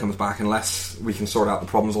when Brady comes back, unless we can sort out the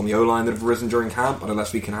problems on the O-line that have arisen during camp, and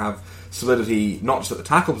unless we can have solidity not just at the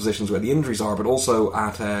tackle positions where the injuries are, but also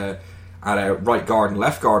at a right guard and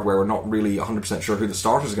left guard where we're not really 100% sure who the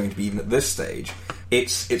starters are going to be even at this stage.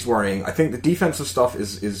 It's worrying. I think the defensive stuff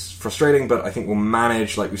is frustrating, but I think we'll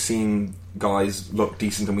manage. Like, we've seen guys look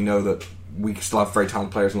decent, and we know that we still have very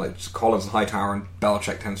talented players like Collins and Hightower, and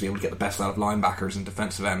Belichick tends to be able to get the best out of linebackers and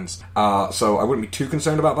defensive ends. So I wouldn't be too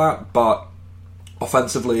concerned about that, but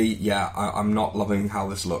offensively, I'm not loving how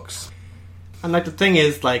this looks. And like the thing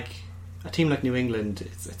is, like, a team like New England,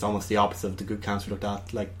 it's almost the opposite of the good camps we looked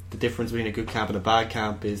at. Like, the difference between a good camp and a bad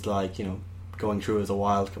camp is, like, going through as a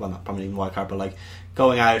wild, well, not probably even wild card, but like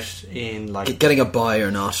going out in like getting a bye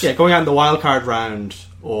or not. Yeah, going out in the wild card round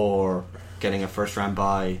or getting a first round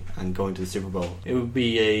bye and going to the Super Bowl. It would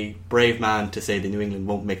be a brave man to say that New England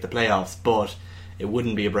won't make the playoffs, but it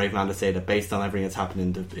wouldn't be a brave man to say that based on everything that's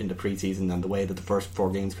happened in the preseason and the way that the first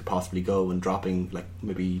 4 games could possibly go, and dropping like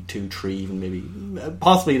maybe 2, 3, even maybe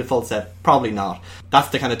possibly the full set, probably not. That's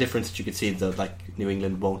the kind of difference that you could see, that like New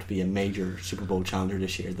England won't be a major Super Bowl challenger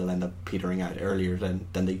this year. They'll end up petering out earlier than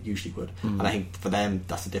they usually would. And I think for them,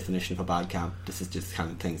 that's the definition of a bad camp. This is just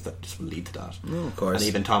kind of things that just will lead to that. Oh, of course. And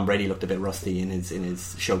even Tom Brady looked a bit rusty in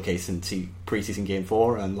his showcase in preseason game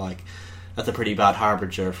 4, and like that's a pretty bad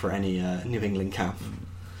harbinger for any New England camp.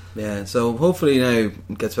 Yeah, so hopefully now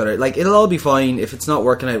it gets better. Like, it'll all be fine. If it's not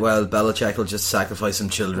working out well, Belichick will just sacrifice some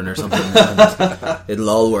children or something, and it'll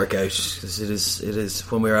all work out. Because it is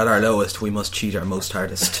when we're at our lowest, we must cheat our most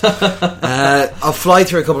hardest. I'll fly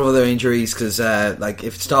through a couple of other injuries because,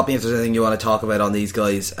 stop me if there's anything you want to talk about on these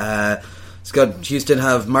guys. Scott, Houston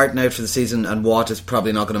have Martin out for the season, and Watt is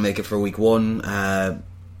probably not going to make it for week 1.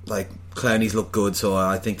 Clowney's look good, so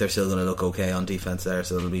I think they're still going to look okay on defense there,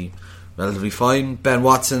 so it'll be relatively fine. Ben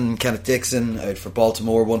Watson, Kenneth Dixon out for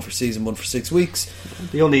Baltimore, 1 for season, 1 for 6 weeks.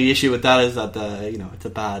 The only issue with that is that it's a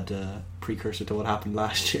bad precursor to what happened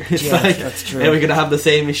last year. It's that's true. We're going to have the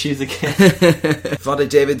same issues again. Vontae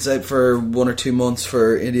David's out for 1 or 2 months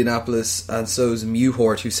for Indianapolis, and so is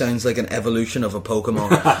Mewhort, who sounds like an evolution of a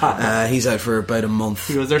Pokemon. He's out for about a month.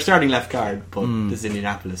 He was their starting left guard, but this is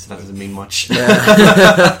Indianapolis, so that doesn't mean much.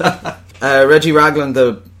 Reggie Ragland,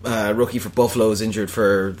 the rookie for Buffalo, is injured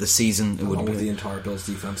for the season. It Along with the entire Bills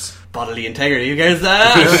defense. Bodily integrity, you guys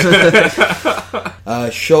that?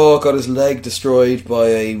 Shaw got his leg destroyed by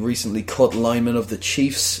a recently cut lineman of the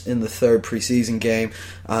Chiefs in the 3rd preseason game,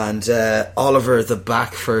 and Oliver, the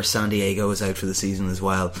back for San Diego, is out for the season as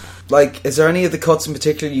well. Like, is there any of the cuts in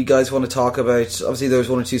particular you guys want to talk about? Obviously there was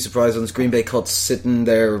 1 or 2 surprise ones. Green Bay cuts sitting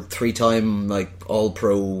their 3-time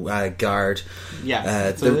all-pro guard.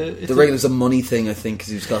 Yeah. The rating was a money thing, I think, because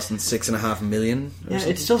he was costing $6.5 million. Yeah,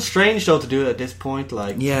 it's still strange though to do it at this point.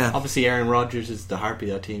 Like, yeah, obviously Aaron Rodgers is the heartbeat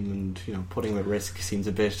of that team, and putting him at risk seems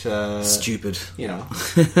a bit stupid.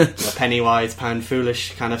 A penny wise, pound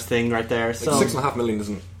foolish kind of thing right there. So $6.5 million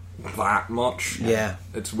isn't that much. Yeah,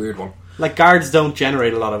 it's a weird one. Like, guards don't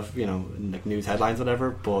generate a lot of like news headlines,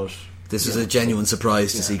 whatever, but this is a genuine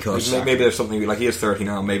surprise to see cut. Maybe there's something, like, he is 30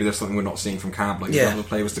 now, maybe there's something we're not seeing from camp, like his level of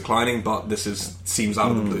play was declining, but this seems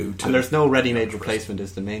out of the blue too. And there's no ready-made replacement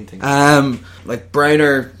is the main thing. Like,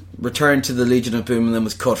 Browner returned to the Legion of Boom and then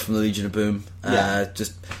was cut from the Legion of Boom.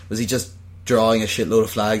 Was he just drawing a shitload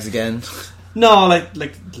of flags again? No, like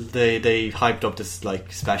they hyped up this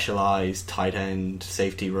like specialised tight end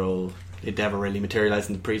safety role. It never really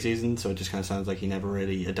materialised in the preseason, so it just kind of sounds like he never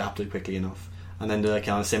really adapted quickly enough. And then, like,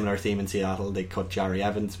 on a similar theme in Seattle, they cut Jari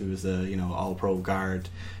Evans, who was a all-pro guard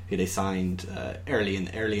who they signed early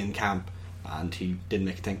in camp, and he didn't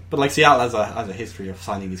make a thing. But like, Seattle has a history of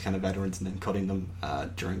signing these kind of veterans and then cutting them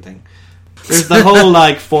during thing. There's the whole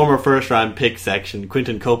like former first round pick section.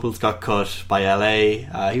 Quinton Coples got cut by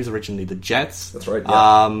LA. He was originally the Jets. That's right.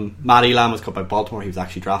 Yeah. Matt Elam was cut by Baltimore. He was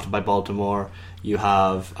actually drafted by Baltimore. You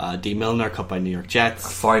have D. Milner cut by New York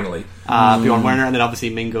Jets. Finally. Bjorn Werner, and then obviously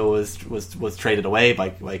Mingo was traded away by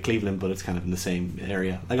Cleveland, but it's kind of in the same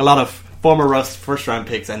area. Like, a lot of former first round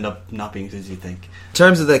picks end up not being as good as you think. In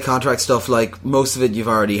terms of the contract stuff, like, most of it you've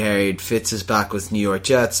already heard. Fitz is back with New York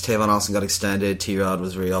Jets. Tavon Austin got extended. T-Rod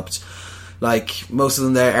was re-upped. Like, most of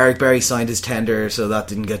them there. Eric Berry signed his tender, so that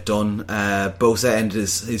didn't get done. Bosa ended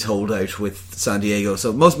his holdout with San Diego.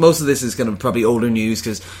 So most of this is kind of probably older news,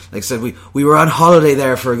 because, like I said, we were on holiday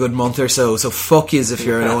there for a good month or so fuck yous if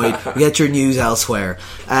you're annoyed. Get your news elsewhere.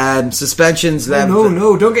 Suspensions...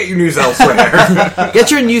 No, don't get your news elsewhere. Get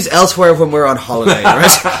your news elsewhere when we're on holiday,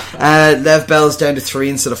 right? Lev Bell's down to 3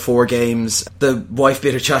 instead of 4 games. The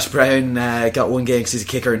wife-beater Josh Brown got 1 game because he's a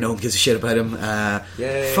kicker and no one gives a shit about him.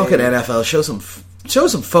 Fucking NFL. Show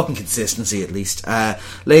some fucking consistency at least.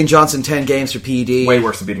 Lane Johnson 10 games for PED. Way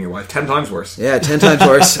worse than beating your wife. 10 times worse. Yeah, 10 times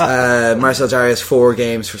worse. Marcel Darius 4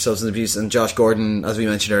 games for substance abuse, and Josh Gordon, as we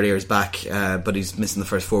mentioned earlier, is back, but he's missing the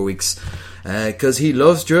first 4 weeks because he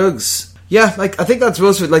loves drugs. Yeah, like, I think that's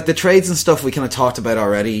most of it. Like, the trades and stuff we kind of talked about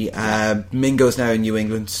already. Mingo's now in New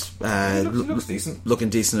England. Looks decent. Looking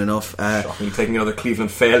decent enough. Shocking, taking another Cleveland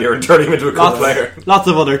failure and turning him into a good player. Lots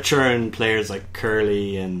of other churn players like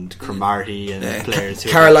Curley and Cromartie and players who...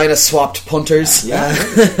 Carolina swapped punters. Yeah.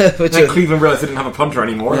 Which Cleveland realised they didn't have a punter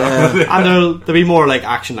anymore. Yeah. And there'll be more like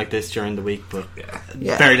action like this during the week, but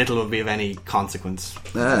very little will be of any consequence.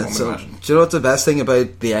 So, do you know what the best thing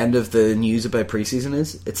about the end of the news about preseason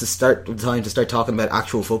is? It's the time to start talking about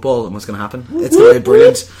actual football and what's going to happen. It's going to be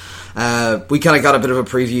brilliant. We kind of got a bit of a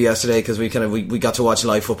preview yesterday because we got to watch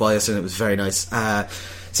live football yesterday and it was very nice.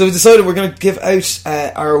 So we decided we're going to give out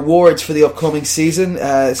our awards for the upcoming season.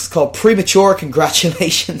 It's called Premature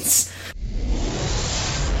Congratulations.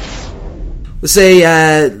 We'll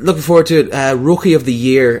say looking forward to it. Rookie of the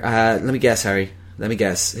Year. Let me guess, Harry.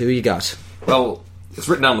 Who you got? Well, it's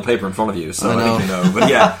written down on the paper in front of you, so I think you know. But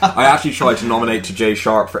yeah, I actually tried to nominate to Jay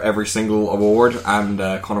Sharp for every single award, and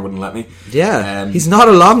Connor wouldn't let me. Yeah, he's not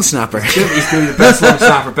a long snapper. He's going to be the best long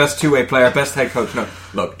snapper, best two-way player, best head coach. No,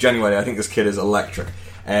 look, genuinely, I think this kid is electric.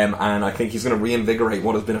 And I think he's going to reinvigorate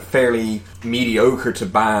what has been a fairly mediocre to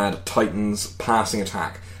bad Titans passing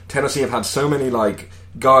attack. Tennessee have had so many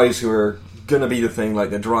guys who are going to be the thing, like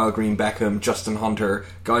the Darrell Green Beckham, Justin Hunter,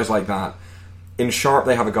 guys like that. In Sharp,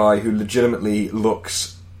 they have a guy who legitimately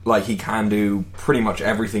looks like he can do pretty much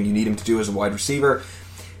everything you need him to do as a wide receiver.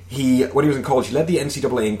 When he was in college, he led the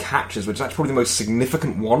NCAA in catches, which is actually probably the most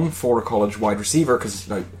significant one for a college wide receiver, because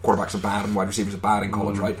quarterbacks are bad and wide receivers are bad in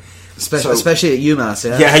college, right? Especially at UMass,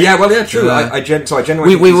 yeah. Yeah, true.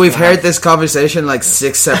 Yeah. We've heard this conversation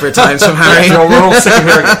 6 separate times from Harry. We're all sick of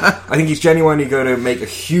hearing it. I think he's genuinely going to make a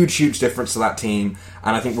huge difference to that team,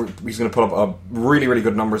 and I think he's going to put up a really, really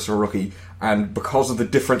good numbers for a rookie. And because of the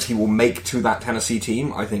difference he will make to that Tennessee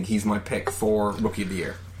team, I think he's my pick for Rookie of the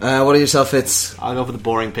Year. What are yourself, Fitz? I'll go for the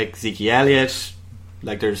boring pick, Zeke Elliott. He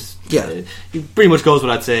pretty much goes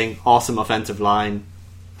without saying. Awesome offensive line.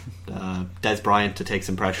 Des Bryant to take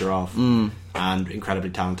some pressure off, and incredibly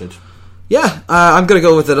talented. Yeah, I'm going to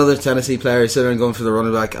go with another Tennessee player. So I'm going for the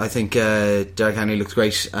running back. I think Derrick Henry looks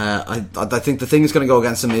great. I think the thing that's going to go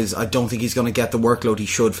against him is I don't think he's going to get the workload he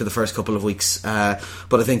should for the first couple of weeks. But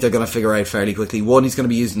I think they're going to figure out fairly quickly. One, he's going to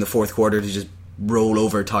be used in the fourth quarter to just roll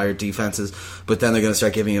over tired defenses, but then they're going to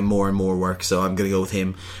start giving him more and more work, so I'm going to go with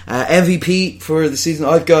him. MVP for the season,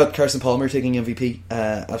 I've got Carson Palmer taking MVP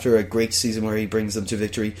after a great season where he brings them to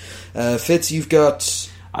victory. Fitz, you've got...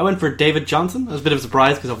 I went for David Johnson. It was a bit of a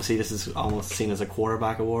surprise because obviously this is almost seen as a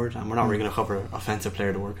quarterback award, and we're not really going to cover offensive player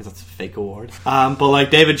of the award because that's a fake award. But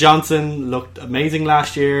like David Johnson looked amazing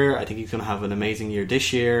last year. I think he's going to have an amazing year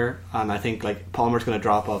this year, and I think like Palmer's going to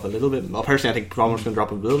drop off a little bit. Well, personally, I think Palmer's going to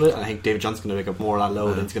drop off a little bit, and I think David Johnson's going to pick up more of that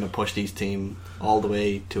load, and he's going to push these team all the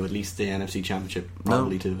way to at least the NFC Championship,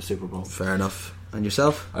 probably to the Super Bowl. Fair enough. And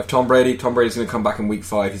yourself? I have Tom Brady. Tom Brady's going to come back in week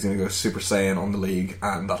 5. He's going to go Super Saiyan on the league,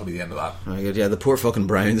 and that'll be the end of that. Very good. Yeah, the poor fucking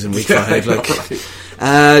Browns in week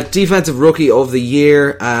 5. Defensive Rookie of the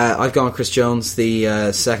Year. I've gone with Chris Jones,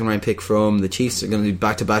 the second round pick from the Chiefs. They're going to do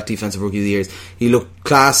back-to-back Defensive Rookie of the Years. He looked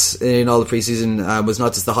class in all the preseason. Was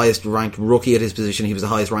not just the highest ranked rookie at his position, he was the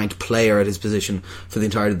highest ranked player at his position for the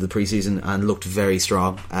entirety of the preseason and looked very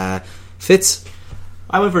strong. Fitz?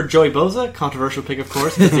 I went for Joey Bosa, controversial pick of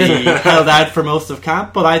course, because he held out for most of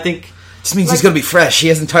camp, but I think... This means he's going to be fresh. He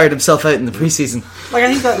hasn't tired himself out in the preseason. Like,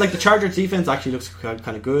 I think that like the Chargers defense actually looks kind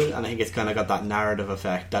of good, and I think it's kind of got that narrative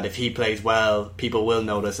effect that if he plays well, people will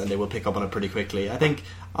notice and they will pick up on it pretty quickly. I think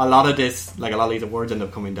a lot of this, like a lot of these awards end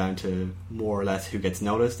up coming down to more or less who gets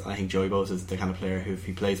noticed. I think Joey Bosa is the kind of player who, if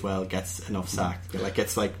he plays well, gets enough sacks, like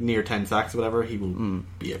gets like near 10 sacks or whatever, he will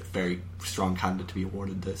be a very strong candidate to be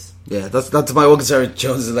awarded this. Yeah, that's my one concern.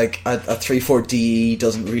 Jones is like a 3-4 DE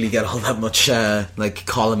doesn't really get all that much like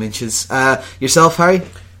column inches. Yourself, Harry?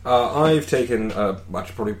 I've taken actually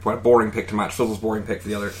probably quite a boring pick to match Phil's boring pick for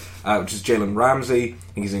the other, which is Jalen Ramsey.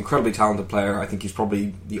 I think he's an incredibly talented player. I think he's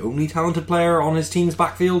probably the only talented player on his team's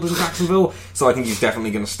backfield in Jacksonville. So I think he's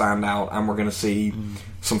definitely going to stand out, and we're going to see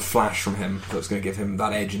some flash from him that's going to give him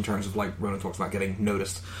that edge in terms of, like Ronan talks about, getting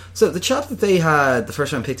noticed. So the chap that they had, the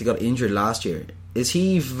first round pick that got injured last year, is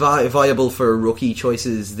he viable for rookie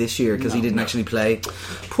choices this year because he didn't actually play?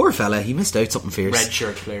 Poor fella, he missed out something fierce. Red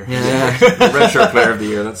shirt player. Yeah. Red shirt player of the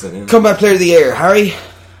year, that's it. Yeah. Comeback player of the year, Harry?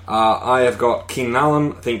 I have got Keenan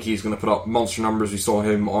Allen. I think he's going to put up monster numbers. We saw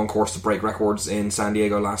him on course to break records in San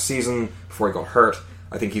Diego last season before he got hurt.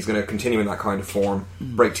 I think he's going to continue in that kind of form,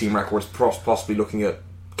 break team records, possibly looking at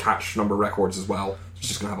catch number records as well. He's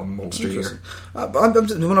just going to have a monster year.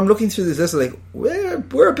 When I'm looking through this list, I'm like,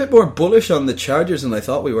 we're a bit more bullish on the Chargers than I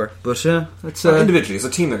thought we were. But it's individually, as a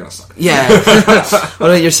team, they're going to suck. Yeah. What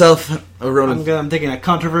about yourself, Ronan? I'm taking a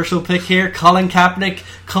controversial pick here. Colin Kaepernick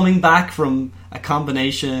coming back from a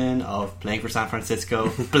combination of playing for San Francisco,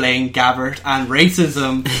 Blaine Gabbert, and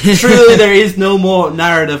racism. Truly, there is no more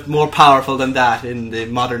narrative more powerful than that in the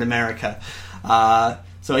modern America.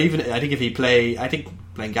 So even I think if he I think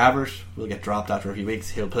Blaine Gabbert will get dropped after a few weeks.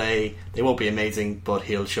 He'll play. They won't be amazing, but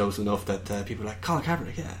he'll show enough that people are like, Colin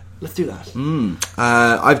Kaepernick, yeah, let's do that.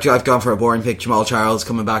 I've gone for a boring pick. Jamal Charles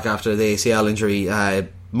coming back after the ACL injury.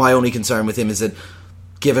 My only concern with him is that,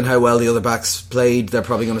 given how well the other backs played, they're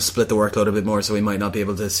probably going to split the workload a bit more, so we might not be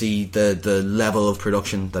able to see the level of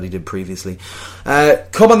production that he did previously.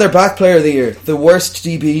 Come on, their back player of the year, the worst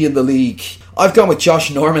DB in the league. I've gone with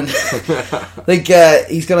Josh Norman. I think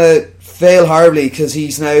he's going to fail horribly because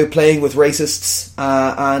he's now playing with racists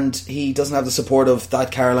and he doesn't have the support of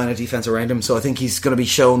that Carolina defense around him, so I think he's going to be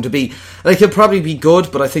shown to be, like, he'll probably be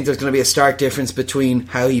good, but I think there's going to be a stark difference between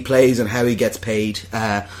how he plays and how he gets paid,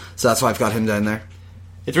 so that's why I've got him down there.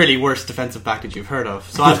 It's really worst defensive back that you've heard of.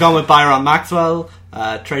 So I've gone with Byron Maxwell,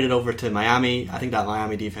 traded over to Miami. I think that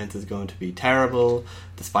Miami defense is going to be terrible,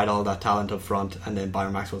 despite all that talent up front, and then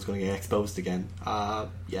Byron Maxwell's going to get exposed again.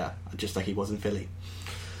 Just like he was in Philly.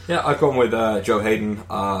 Yeah, I've gone with Joe Hayden.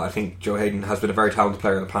 I think Joe Hayden has been a very talented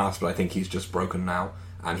player in the past, but I think he's just broken now.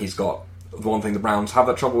 And he's got, the one thing the Browns have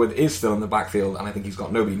that trouble with is still in the backfield, and I think he's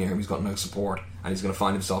got nobody near him, he's got no support, and he's going to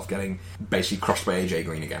find himself getting basically crushed by AJ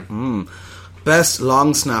Green again. Best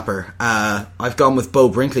long snapper. I've gone with Bo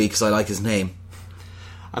Brinkley because I like his name.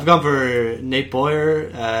 I've gone for Nate Boyer,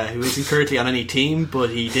 who isn't currently on any team,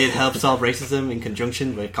 but he did help solve racism in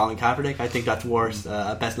conjunction with Colin Kaepernick. I think that's worth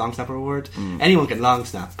a best long snapper award. Anyone can long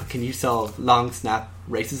snap, but can you solve long snap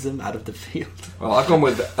racism out of the field? Well, I've gone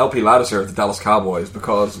with LP Ladouceur of the Dallas Cowboys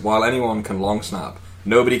because while anyone can long snap,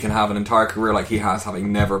 nobody can have an entire career like he has,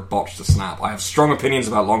 having never botched a snap. I have strong opinions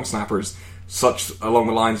about long snappers, such along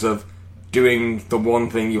the lines of doing the one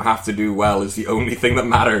thing you have to do well is the only thing that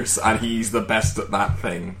matters, and he's the best at that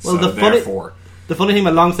thing. Well, so the funny thing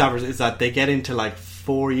about long snappers is that they get into like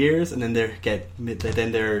 4 years, and then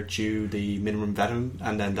they're due the minimum veteran,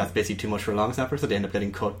 and then that's basically too much for a long snapper, so they end up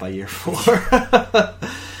getting cut by year 4.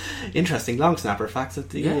 Interesting long snapper facts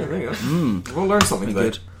at the year. There you go. We'll learn something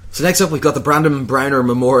today. Good. So next up, we've got the Brandon Browner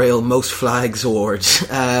Memorial Most Flags Award.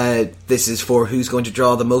 This is for who's going to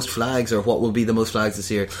draw the most flags, or what will be the most flags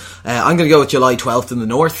this year. I'm going to go with July 12th in the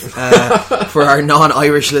north. For our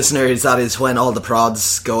non-Irish listeners, that is when all the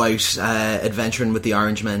prods go out adventuring with the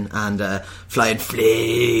Orangemen and flying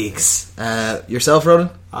flags. Yourself, Ronan?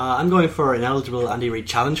 I'm going for ineligible Andy Reid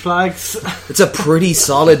challenge flags. It's a pretty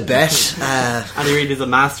solid bet. Andy Reid is a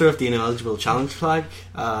master of the ineligible challenge flag.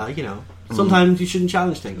 Sometimes you shouldn't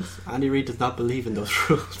challenge things. Andy Reid does not believe in those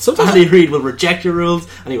rules. Andy Reid will reject your rules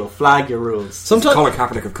and he will flag your rules. Sometimes Colin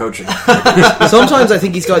Kaepernick of coaching. Sometimes I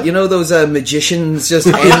think he's got, those magicians just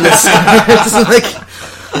endless.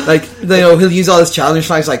 He'll use all his challenge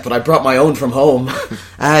flags, but I brought my own from home.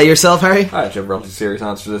 Yourself, Harry? I actually have a relatively serious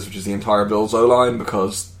answer to this, which is the entire Bills O-line,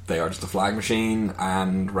 because they are just a flag machine,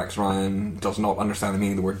 and Rex Ryan does not understand the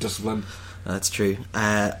meaning of the word discipline. That's true.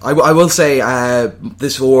 I will say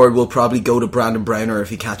this award will probably go to Brandon Browner if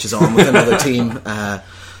he catches on with another team.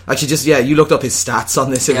 You looked up his stats on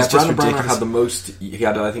this. It was just Brandon ridiculous. Browner had the most. He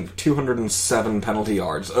had, I think, 207 penalty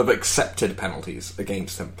yards of accepted penalties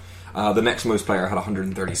against him. The next most player had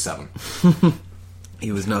 137.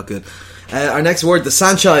 He was not good. Our next award, the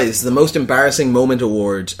Sanchez, the Most Embarrassing Moment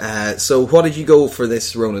Award. So what did you go for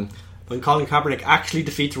this, Ronan? When Colin Kaepernick actually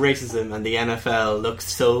defeats racism and the NFL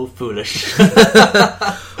looks so foolish.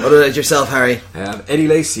 What about yourself, Harry? Eddie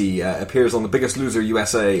Lacy appears on The Biggest Loser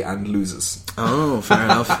USA and loses. Oh, fair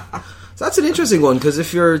enough. So that's an interesting one, because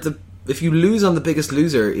if you lose on The Biggest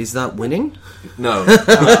Loser, is that winning? No.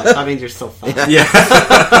 That means you're so fat. Yeah.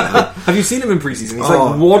 Have you seen him in preseason?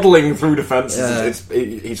 He's waddling through defences.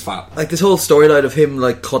 He's fat. This whole storyline of him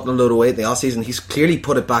cutting a load of weight in the off season, he's clearly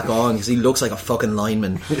put it back on because he looks like a fucking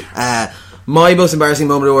lineman. My most embarrassing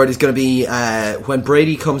moment award is going to be when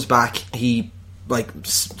Brady comes back. He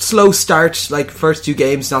slow start, first 2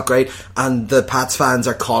 games not great, and the Pats fans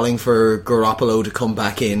are calling for Garoppolo to come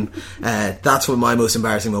back in. That's what my most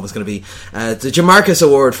embarrassing moment is going to be. The Jamarcus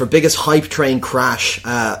Award for biggest hype train crash.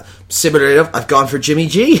 Similarly enough, I've gone for Jimmy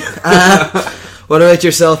G. What about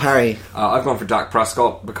yourself, Harry? I've gone for Dak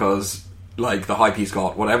Prescott because the hype he's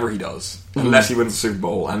got, whatever he does, unless he wins the Super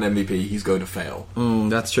Bowl and MVP, he's going to fail.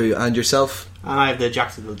 That's true. And yourself? And I have the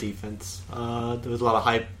Jacksonville defense. There was a lot of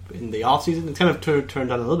hype in the offseason. It's kind of turned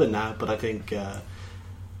down a little bit now, but I think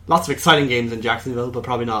lots of exciting games in Jacksonville, but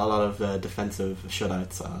probably not a lot of defensive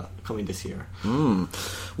shutouts coming this year.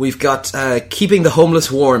 We've got Keeping the Homeless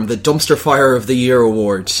Warm, the Dumpster Fire of the Year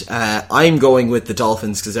Award. I'm going with the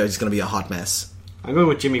Dolphins because they're just going to be a hot mess. I'm going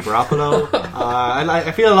with Jimmy Garoppolo.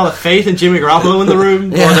 I feel a lot of faith in Jimmy Garoppolo in the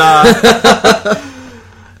room,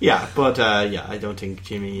 but I don't think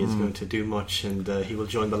Jimmy is going to do much, and he will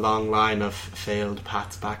join the long line of failed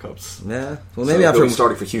Pats backups. Yeah, well, maybe after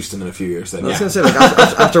starting for Houston in a few years. Then I was going to say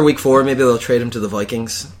after week 4, maybe they'll trade him to the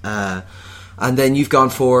Vikings. And then you've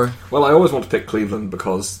gone for... Well, I always want to pick Cleveland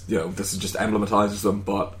because, this just emblematizes them,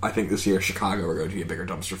 but I think this year Chicago are going to be a bigger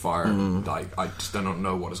dumpster fire. I just don't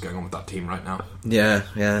know what is going on with that team right now. Yeah.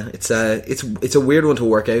 It's a weird one to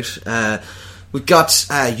work out. We've got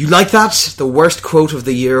You Like That? The Worst Quote of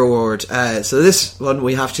the Year Award. So this one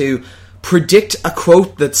we have to predict a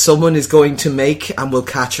quote that someone is going to make and will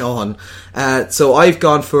catch on. So I've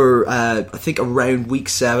gone for, I think around week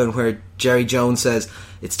 7, where Jerry Jones says,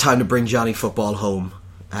 "It's time to bring Johnny Football home."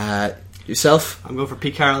 Yourself? I'm going for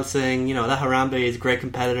Pete Carroll saying, that Harambe is a great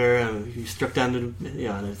competitor, and he struck down, and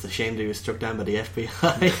it's a shame that he was struck down by the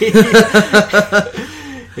FBI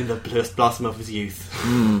in the blossom of his youth.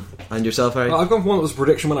 And yourself, Harry? Well, I've gone for one that was a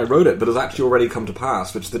prediction when I wrote it, but has actually already come to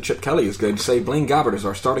pass, which is that Chip Kelly is going to say Blaine Gabbert is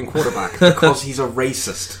our starting quarterback because he's a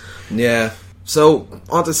racist. Yeah. So,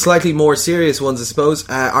 on to slightly more serious ones, I suppose.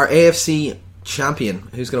 Our AFC champion,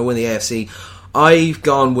 who's going to win the AFC? I've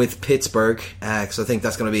gone with Pittsburgh, because I think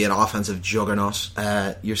that's going to be an offensive juggernaut.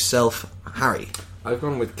 Yourself, Harry? I've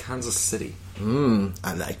gone with Kansas City.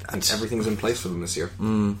 I like that. Everything's in place for them this year.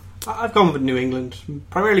 I've gone with New England,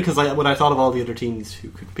 primarily because when I thought of all the other teams who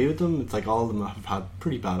could compete with them, it's all of them have had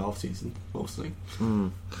pretty bad off-season, mostly.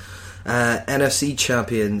 NFC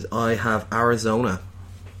champions, I have Arizona.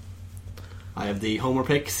 I have the homer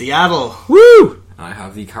pick, Seattle. Woo! I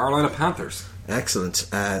have the Carolina Panthers. Excellent.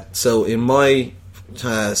 So in my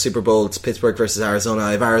Super Bowl, it's Pittsburgh versus Arizona.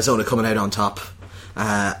 I have Arizona coming out on top.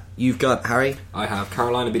 You've got Harry? I have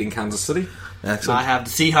Carolina beating Kansas City. Excellent. I have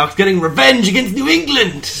the Seahawks getting revenge against New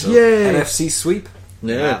England. So, Yay! NFC sweep.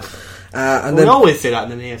 Yeah. And we always say that,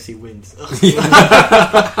 and then the AFC wins.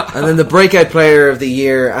 And then the breakout player of the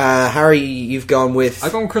year, Harry, you've gone with...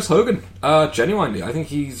 I've gone with Chris Hogan. Genuinely, I think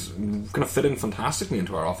he's going to fit in fantastically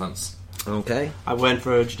into our offense. Okay. I went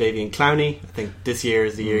for Jadeveon Clowney. I think this year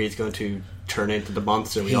is the year he's going to turn into the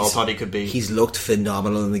monster we all thought he could be. He's looked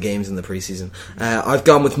phenomenal in the games in the preseason. I've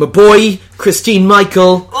gone with my boy Christine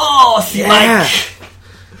Michael. Oh, yeah.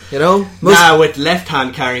 You know, with left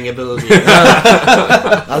hand carrying ability.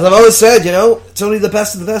 As I've always said, you know, it's only the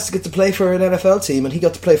best of the best to get to play for an NFL team, and he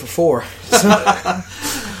got to play for 4. So,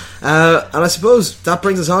 and I suppose that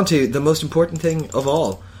brings us on to the most important thing of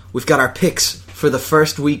all. We've got our picks for the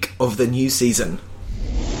first week of the new season.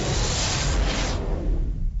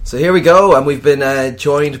 So here we go, and we've been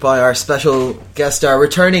joined by our special guest, our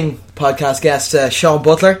returning podcast guest, Sean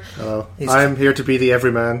Butler. Hello. I'm here to be the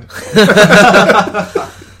everyman.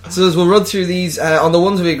 So as we'll run through these, on the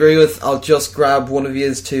ones we agree with, I'll just grab one of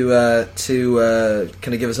you to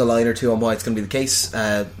kind of give us a line or two on why it's going to be the case,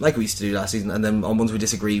 like we used to do last season, and then on ones we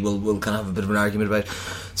disagree, we'll kind of have a bit of an argument about.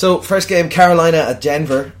 So first game, Carolina at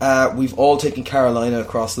Denver. We've all taken Carolina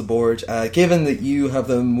across the board. Given that you have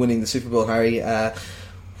them winning the Super Bowl, Harry,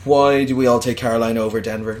 why do we all take Carolina over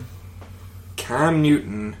Denver? Cam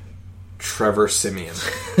Newton, Trevor Siemian.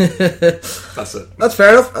 That's it. That's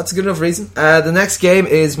fair enough. That's a good enough reason. The next game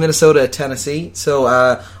is Minnesota at Tennessee. So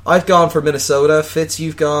I've gone for Minnesota. Fitz,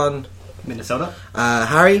 you've gone Minnesota.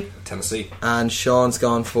 Harry, Tennessee, and Sean's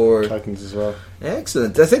gone for Titans as well.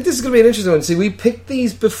 Excellent. I think this is going to be an interesting one. See, we picked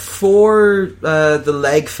these before the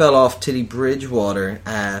leg fell off Teddy Bridgewater,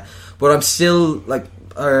 but I'm still like.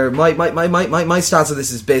 My stance on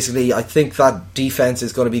this is basically I think that defense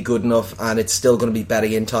is going to be good enough, and it's still going to be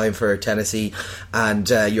betting in time for Tennessee, and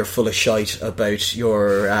you're full of shite about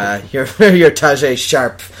your Tajay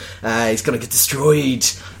Sharp. He's going to get destroyed.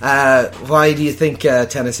 Why do you think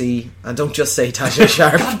Tennessee? And don't just say Tajay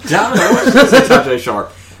Sharp. God damn it! I want to say Tajay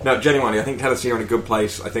Sharp. No, genuinely, I think Tennessee are in a good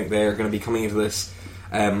place. I think they're going to be coming into this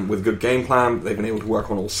with a good game plan. They've been able to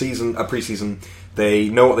work on all season, preseason. They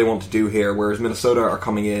know what they want to do here, whereas Minnesota are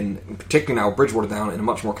coming in, particularly now with Bridgewater down, in a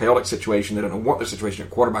much more chaotic situation. They don't know what their situation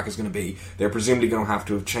at quarterback is going to be. They're presumably going to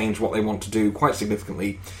have changed what they want to do quite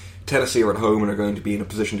significantly. Tennessee are at home and are going to be in a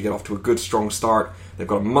position to get off to a good, strong start. They've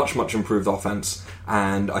got a much, much improved offense,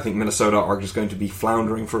 and I think Minnesota are just going to be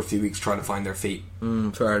floundering for a few weeks trying to find their feet.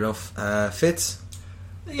 Fair enough. Fitz?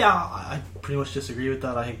 Yeah, I pretty much disagree with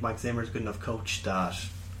that. I think Mike Zimmer is a good enough coach that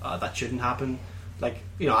that shouldn't happen. Like,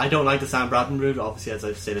 you know, I don't like the Sam Bradford route, obviously, as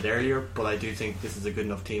I've stated earlier, but I do think this is a good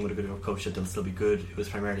enough team with a good enough coach that they'll still be good. It was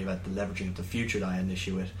primarily about the leveraging of the future that I had an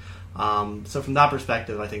issue with. So from that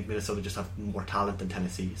perspective, I think Minnesota just have more talent than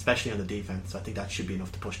Tennessee, especially on the defense. So I think that should be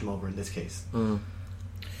enough to push them over in this case.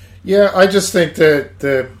 Yeah, I just think that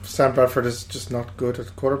the Sam Bradford is just not good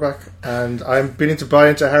at quarterback, and I'm beginning to buy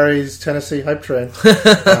into Harry's Tennessee hype train.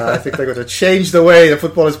 I think they're going to change the way the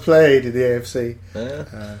football is played in the AFC.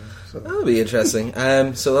 So that'll be interesting.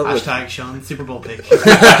 So that hashtag Sean Super Bowl pick.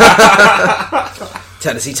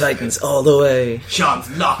 Tennessee Titans all the way. Sean's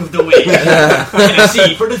lock of the week.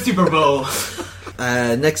 Tennessee for the Super Bowl.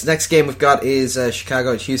 Next game we've got is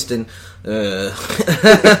Chicago at Houston.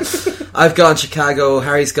 I've gone Chicago.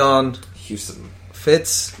 Harry's gone Houston.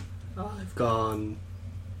 Fitz. I've gone.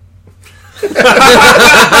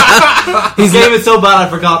 His game is so bad I've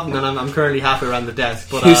forgotten, and I'm currently halfway around the desk.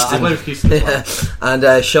 But I went with Houston as well.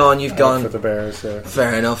 And Sean, you've gone for the Bears. Yeah.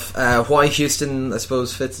 Fair enough. Why Houston? I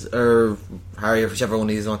suppose Fitz or Harry, or whichever one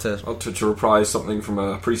of you want to. Well, to reprise something from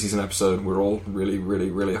a preseason episode, we're all really, really,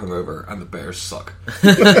 really hungover, and the Bears suck.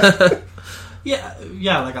 Yeah.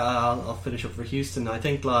 Like I'll finish up for Houston. I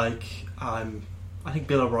think I think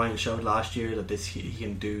Bill O'Brien showed last year that he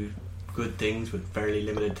can do good things with fairly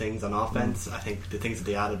limited things on offense. I think the things that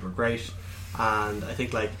they added were great, and I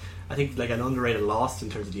think an underrated loss in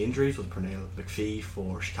terms of the injuries was Pernell McPhee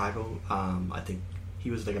for Chicago. I think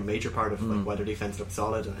he was like a major part of like why their defense looked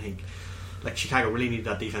solid, and I think like Chicago really needed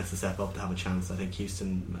that defense to step up to have a chance. I think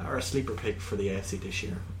Houston are a sleeper pick for the AFC this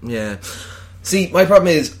year. Yeah. See, my problem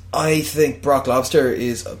is I think Brock Lobster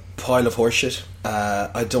is a pile of horseshit.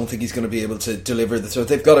 I don't think he's going to be able to deliver the throw.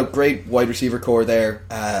 They've got a great wide receiver core there,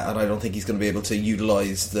 and I don't think he's going to be able to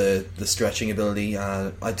utilise the stretching ability.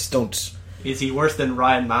 I just don't. Is he worse than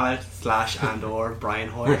Ryan Mallett / and/or Brian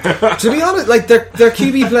Hoyer? To be honest, like their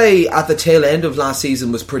QB play at the tail end of last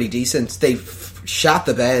season was pretty decent. They shat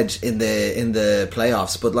the bed in the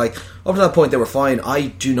playoffs, but like up to that point they were fine. I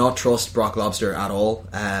do not trust Brock Lobster at all.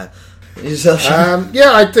 I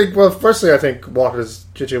think. Well, firstly, I think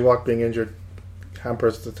JJ Watt being injured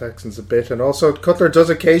hampers the Texans a bit, and also Cutler does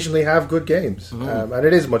occasionally have good games, and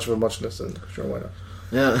it is much of a muchness. And sure, why not?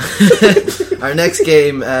 Yeah. Our next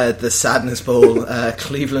game, the Sadness Bowl,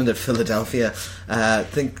 Cleveland at Philadelphia. I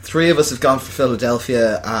think 3 of us have gone for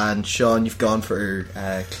Philadelphia, and Sean, you've gone for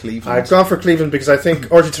Cleveland. I've gone for Cleveland because I think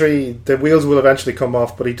RG3, the wheels will eventually come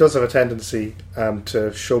off, but he does have a tendency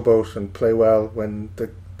to showboat and play well when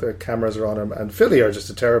the cameras are on him, and Philly are just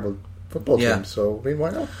a terrible football team, so I mean, why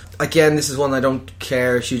not? Again, this is one I don't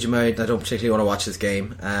care a huge amount. I don't particularly want to watch this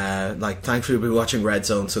game. Thankfully we'll be watching Red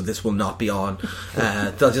Zone, so this will not be on.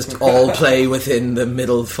 They'll just all play within the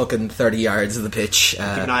middle fucking 30 yards of the pitch. Keep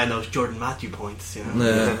an eye on those Jordan Matthew points, you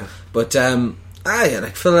know. But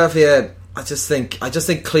like Philadelphia, I just think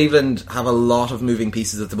Cleveland have a lot of moving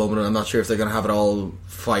pieces at the moment, and I'm not sure if they're going to have it all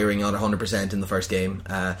firing on 100% in the first game.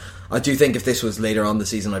 I do think if this was later on the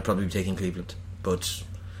season, I'd probably be taking Cleveland, but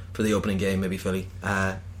for the opening game, maybe Philly.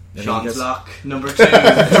 Sean's lock, number 2,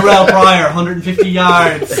 Terrell Pryor, 150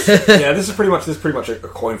 yards. Yeah, this is pretty much a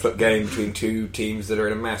coin flip game between 2 teams that are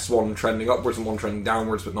in a mess. One trending upwards and one trending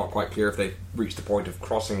downwards, but not quite clear if they've reached the point of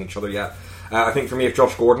crossing each other yet. I think for me, if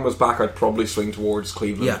Josh Gordon was back, I'd probably swing towards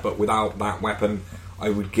Cleveland. But without that weapon, I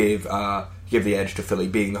would give the edge to Philly,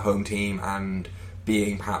 being the home team and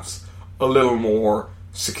being perhaps a little more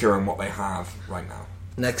secure in what they have right now.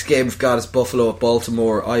 Next game we've got is Buffalo at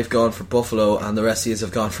Baltimore. I've gone for Buffalo, and the rest of you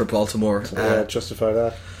have gone for Baltimore. Justify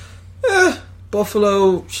that.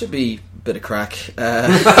 Buffalo should be a bit of crack.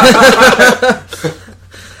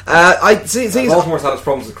 Baltimore's had its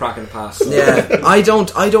problems with crack in the past. Yeah, I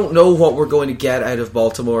don't know what we're going to get out of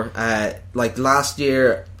Baltimore. Like last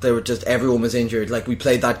year, they were just everyone was injured. Like we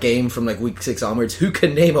played that game from like week 6 onwards. Who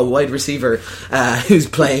can name a wide receiver who's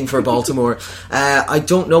playing for Baltimore? I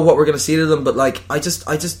don't know what we're going to see to them, but like I just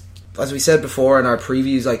as we said before in our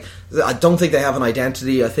previews, like I don't think they have an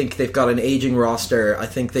identity. I think they've got an aging roster. I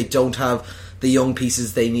think they don't have the young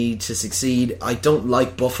pieces they need to succeed. I don't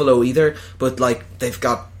like Buffalo either, but like they've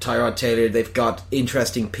got Tyrod Taylor, they've got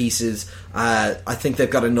interesting pieces. I think they've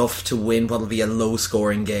got enough to win what'll be a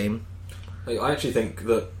low-scoring game. I actually think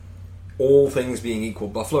that all things being equal,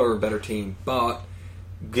 Buffalo are a better team, but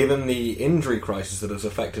given the injury crisis that has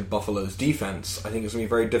affected Buffalo's defense, I think it's going to be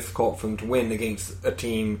very difficult for them to win against a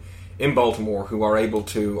team in Baltimore who are able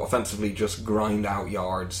to offensively just grind out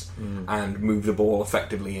yards and move the ball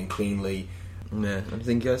effectively and cleanly. Yeah, I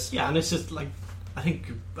think yes. Yeah, and it's just like I think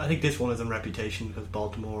this one is on reputation because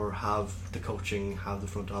Baltimore have the coaching, have the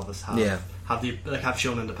front office, have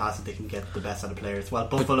shown in the past that they can get the best out of players. Well,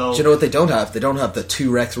 Buffalo. But do you know what they don't have? They don't have the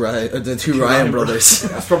two Ryan brothers.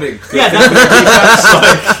 That's probably a good thing.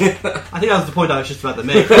 I think that was the point I was just about to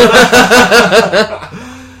make.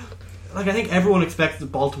 Like I think everyone expects that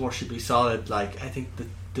Baltimore should be solid. Like I think the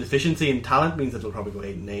deficiency in talent means that they'll probably go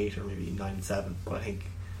 8-8 or maybe 9-7. But I think,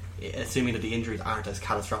 assuming that the injuries aren't as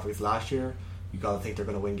catastrophic as last year, you got to think they're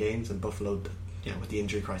going to win games. And Buffalo, with the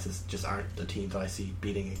injury crisis, just aren't the team that I see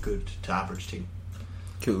beating a good to average team.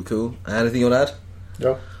 Cool. Anything you want to add?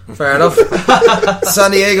 No. Fair enough.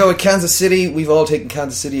 San Diego at Kansas City. We've all taken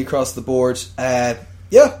Kansas City across the board.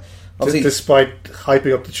 Despite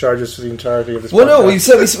hyping up the Chargers for the entirety of this. Well, no, we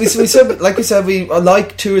said, we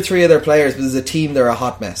like 2 or 3 of their players, but as a team, they're a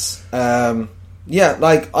hot mess. I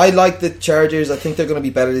like the Chargers. I think they're going to be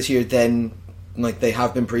better this year than like they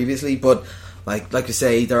have been previously. But like we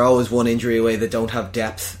say, they're always one injury away. They don't have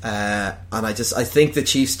depth, and I think the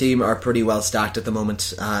Chiefs team are pretty well stacked at the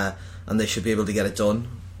moment, and they should be able to get it done.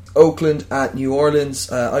 Oakland at New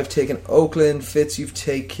Orleans. I've taken Oakland. Fitz, you've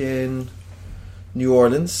taken New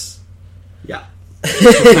Orleans. Yeah.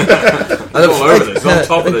 all over this, on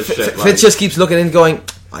top of this shit. Fitz just keeps looking in going,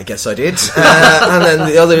 I guess I did. And then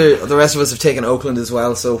the rest of us have taken Oakland as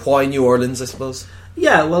well, so why New Orleans, I suppose?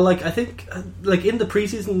 Yeah, well, like I think, like in the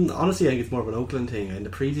preseason, honestly, I think it's more of an Oakland thing. In the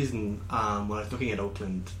preseason, when I was looking at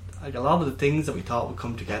Oakland, like a lot of the things that we thought would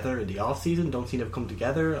come together in the off season don't seem to have come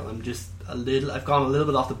together, and I've gone a little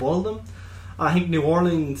bit off the ball of them. And I think New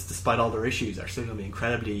Orleans, despite all their issues, are still going to be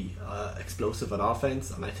incredibly explosive on offense,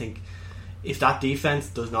 and I think if that defense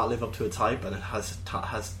does not live up to its hype and it has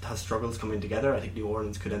struggles coming together, I think New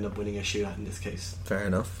Orleans could end up winning a shootout in this case. Fair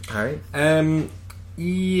enough. Harry?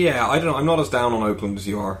 Yeah, I don't know. I'm not as down on Oakland as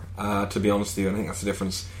you are, to be honest with you. I think that's the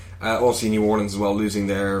difference. Also, New Orleans as well, losing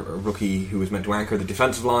their rookie who was meant to anchor the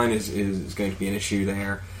defensive line is going to be an issue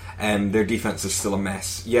there. Their defense is still a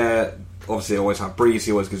mess. Yeah, obviously they always have Breeze,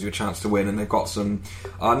 he always gives you a chance to win, and they've got some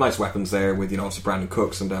nice weapons there with obviously Brandon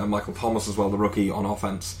Cooks and Michael Thomas as well, the rookie on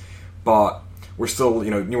offense. But we're still,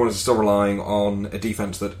 New Orleans is still relying on a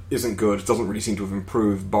defense that isn't good. It doesn't really seem to have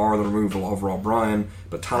improved, bar the removal of Rob Ryan.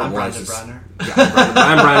 But talent-wise, Brandon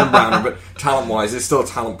Brandon, but talent-wise, it's still a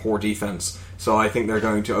talent-poor defense. So I think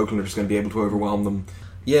Oakland are just going to be able to overwhelm them.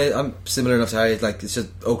 Yeah, I'm similar enough to Harry. Like, it's just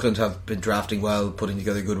Oakland have been drafting well, putting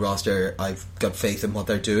together a good roster. I've got faith in what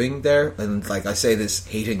they're doing there, and like I say this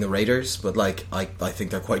hating the Raiders, but like I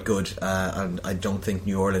think they're quite good, and I don't think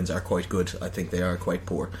New Orleans are quite good. I think they are quite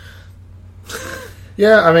poor.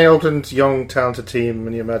 Yeah, I mean, Oakland's young, talented team,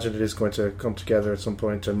 and you imagine it is going to come together at some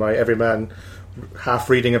point. And my everyman half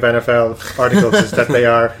reading of NFL articles is that they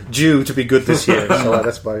are due to be good this year. So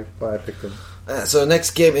that's why I picked them. So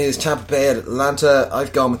next game is Tampa Bay at Atlanta.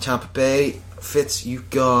 I've gone with Tampa Bay. Fitz, you've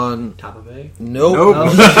gone Tampa Bay? Nope. No.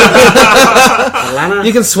 Atlanta?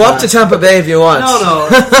 You can swap to Tampa Bay if you want. No.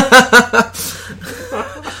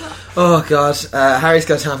 Oh God, Harry's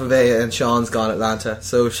got Tampa Bay and Sean's gone Atlanta.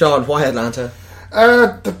 So Sean, why Atlanta?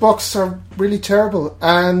 The Bucks are really terrible,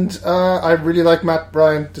 and I really like Matt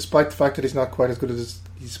Ryan, despite the fact that he's not quite as good as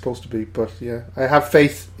he's supposed to be. But yeah, I have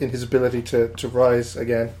faith in his ability to rise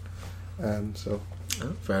again.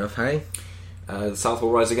 Fair enough, Harry. The South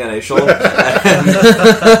will rise again, Sean?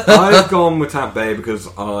 I've gone with Tampa Bay because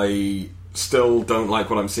I still don't like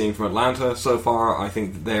what I'm seeing from Atlanta so far. I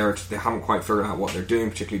think that they haven't quite figured out what they're doing,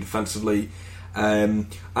 particularly defensively. And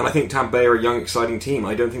I think Tampa Bay are a young, exciting team.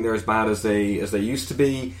 I don't think they're as bad as they used to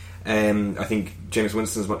be. I think Jameis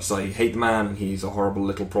Winston, as much as I hate the man, he's a horrible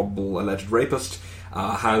little probable alleged rapist,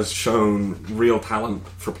 has shown real talent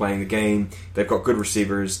for playing the game. They've got good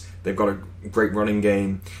receivers. They've got a great running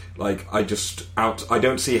game. Like, I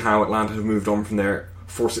don't see how Atlanta have moved on from there.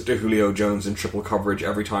 Force it to Julio Jones in triple coverage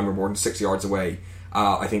every time we're more than 6 yards away.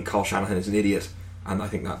 I think Kyle Shanahan is an idiot, and I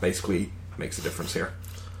think that basically makes a difference here.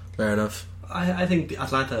 Fair enough. I think the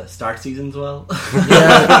Atlanta start seasons well.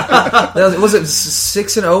 Yeah, was it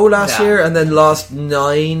 6-0 last year, and then lost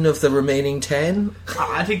 9 of the remaining 10?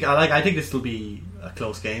 I think this will be a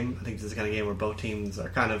close game. I think this is the kind of game where both teams are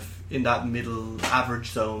kind of in that middle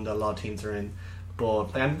average zone that a lot of teams are in.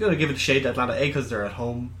 But I'm going to give it a shade to Atlanta, because they're at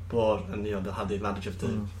home, and they'll have the advantage of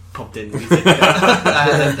the pumped in music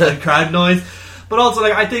and crowd noise. But also,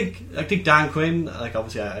 I think Dan Quinn,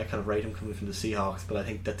 obviously I kind of rate him coming from the Seahawks, but I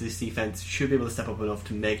think that this defense should be able to step up enough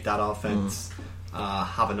to make that offense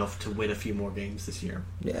have enough to win a few more games this year.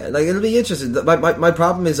 Yeah, it'll be interesting. My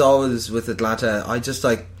problem is always with Atlanta. I just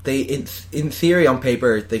they in theory on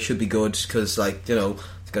paper they should be good because they've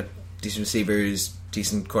got decent receivers,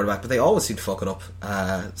 decent quarterback, but they always seem to fuck it up.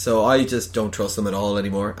 So I just don't trust them at all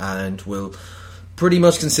anymore, and will pretty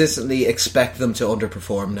much consistently expect them to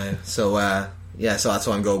underperform now. So so that's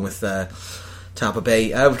why I'm going with Tampa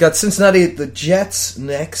Bay. We've got Cincinnati, the Jets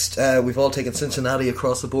next. We've all taken Cincinnati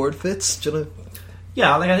across the board. Fitz, do you know?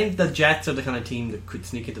 Yeah, I think the Jets are the kind of team that could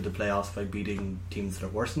sneak into the playoffs by beating teams that are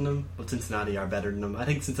worse than them, but Cincinnati are better than them. I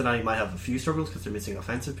think Cincinnati might have a few struggles because they're missing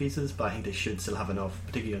offensive pieces, but I think they should still have enough,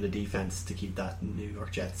 particularly on the defense, to keep that New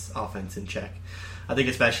York Jets offense in check. I think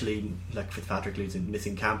especially Fitzpatrick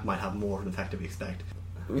missing camp might have more of an effect than we expect.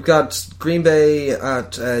 We've got Green Bay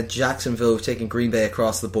at Jacksonville. We've taken Green Bay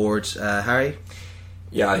across the board. Harry?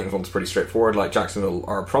 Yeah, I think this one's pretty straightforward. Jacksonville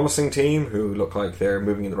are a promising team who look like they're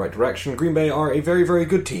moving in the right direction. Green Bay are a very, very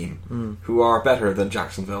good team who are better than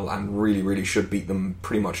Jacksonville and really, really should beat them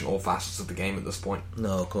pretty much in all facets of the game at this point.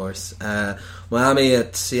 No, of course. Miami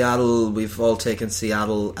at Seattle. We've all taken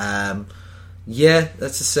Seattle. Let's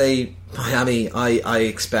just say Miami. I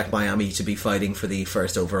expect Miami to be fighting for the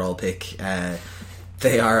first overall pick.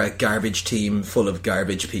 They are a garbage team full of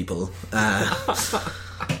garbage people.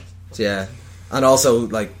 Yeah. And also,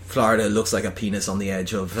 Florida looks like a penis on the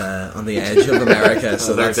edge of America,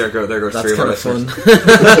 so there goes that's kind of fun.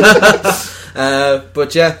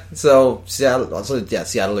 But yeah, so Seattle.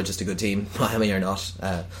 Seattle are just a good team. Miami are not.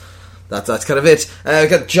 That's kind of it. We've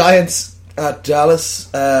got Giants at Dallas.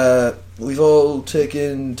 We've all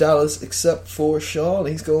taken Dallas except for Sean.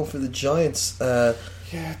 He's going for the Giants. Yeah,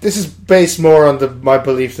 this is based more on my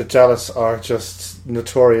belief that Dallas are just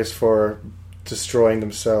notorious for destroying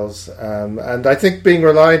themselves, and I think being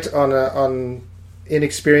reliant on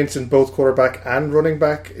inexperience in both quarterback and running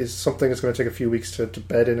back is something that's going to take a few weeks to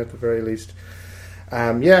bed in at the very least.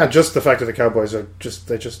 Just the fact that the Cowboys are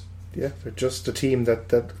they're just a team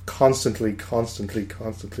that constantly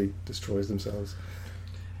destroys themselves.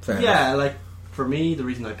 Fair enough. For me, the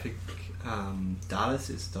reason I pick Dallas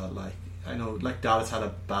is that I know Dallas had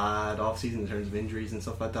a bad offseason in terms of injuries and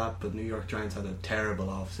stuff like that, but New York Giants had a terrible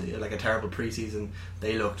offseason, a terrible preseason.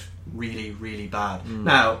 They looked really, really bad.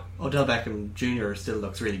 Now, Odell Beckham Jr. still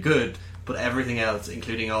looks really good, but everything else,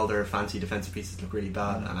 including all their fancy defensive pieces, look really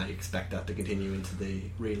bad, and I expect that to continue into the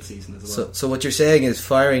real season as well. So what you're saying is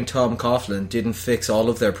firing Tom Coughlin didn't fix all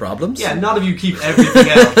of their problems? Yeah, not if you keep everything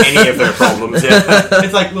else. Any of their problems, yeah.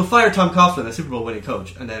 It's like, we'll fire Tom Coughlin, a Super Bowl winning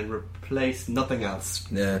coach, and then replace nothing else.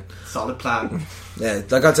 Yeah. Solid plan. Yeah,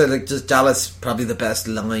 like I'd say, like, just Dallas, probably the best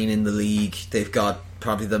line in the league. They've got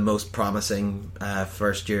probably the most promising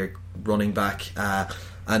first year running back,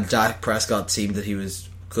 and Dak Prescott seemed that he was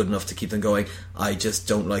good enough to keep them going. I just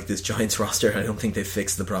don't like this Giants roster. I don't think they've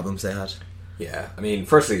fixed the problems they had. Yeah, I mean,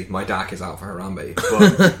 firstly, my Dak is out for Harambe,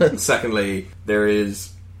 but secondly, there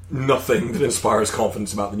is nothing that inspires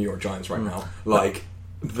confidence about the New York Giants right now. Like,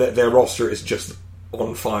 their roster is just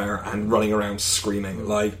on fire and running around screaming.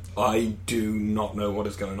 Like, I do not know what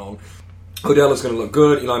is going on. Odell is going to look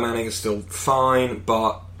good, Eli Manning is still fine,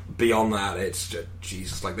 but beyond that, it's just,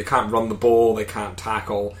 Jesus, like, they can't run the ball, they can't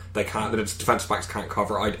tackle, the defensive backs can't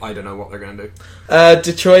cover. I don't know what they're going to do.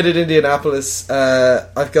 Detroit at Indianapolis.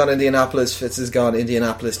 I've gone Indianapolis. Fitz has gone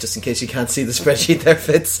Indianapolis, just in case you can't see the spreadsheet there,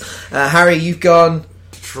 Fitz. Harry, you've gone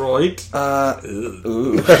Detroit.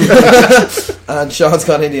 And Sean's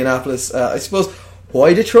gone Indianapolis. I suppose,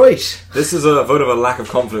 why Detroit? This is a vote of a lack of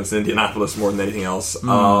confidence in Indianapolis more than anything else.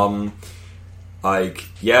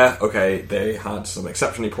 Okay, they had some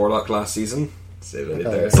exceptionally poor luck last season. See what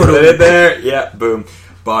I did there? Yeah, boom.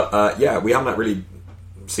 But we haven't really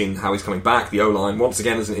seen how he's coming back. The O-line, once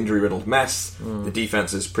again, is an injury-riddled mess. The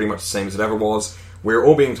defense is pretty much the same as it ever was. We're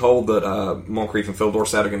all being told that Moncrief and Phil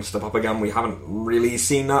Dorsett are going to step up again. We haven't really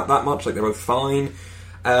seen that much. Like, they're both fine.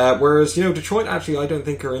 Whereas, Detroit actually, I don't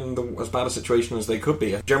think are in as bad a situation as they could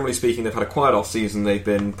be. Generally speaking, they've had a quiet off-season. They've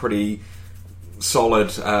been pretty solid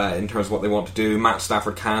in terms of what they want to do. Matt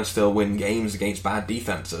Stafford can still win games against bad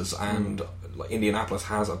defenses, and Indianapolis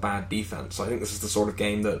has a bad defense. So I think this is the sort of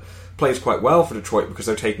game that plays quite well for Detroit, because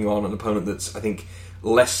they're taking on an opponent that's, I think,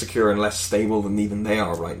 less secure and less stable than even they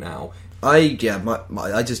are right now. I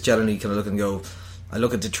just generally kind of look and go, I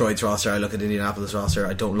look at Detroit's roster, I look at Indianapolis' roster.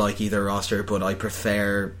 I don't like either roster, but I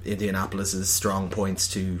prefer Indianapolis' strong points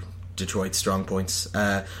to Detroit's strong points.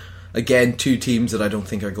 Again, two teams that I don't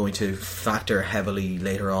think are going to factor heavily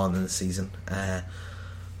later on in the season.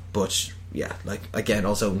 But yeah, like, again,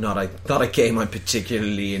 also not a game I'm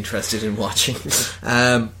particularly interested in watching.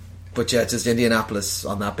 But yeah, just Indianapolis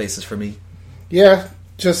on that basis for me. Yeah,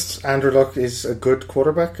 just Andrew Luck is a good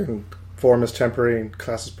quarterback, and form is temporary and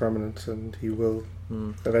class is permanent, and he will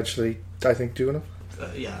eventually, I think, do enough.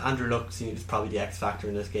 Andrew Luck is probably the X factor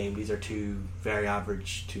in this game. These are two very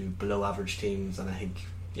average to below average teams, and I think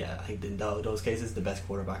in those cases the best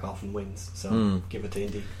quarterback often wins. So give it to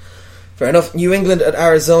Indy. Fair enough. New England at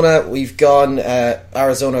Arizona. We've gone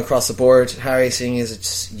Arizona across the board. Harry, seeing as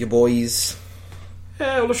it's your boys.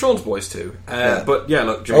 Yeah, well, Sean's boys too. But yeah,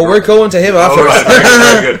 look. We're going to him afterwards.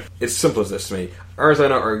 Right, very good. It's simple as this to me.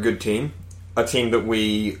 Arizona are a good team. A team that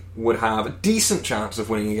we would have a decent chance of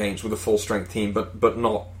winning against with a full strength team, but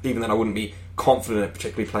not, even then I wouldn't be confident,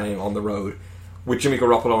 particularly playing on the road. With Jimmy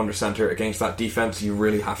Garoppolo under centre against that defence, you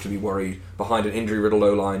really have to be worried. Behind an injury-riddled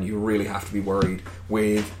O-line, you really have to be worried.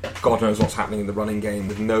 With God knows what's happening in the running game,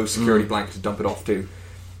 with no security blanket to dump it off to,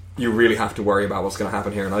 you really have to worry about what's going to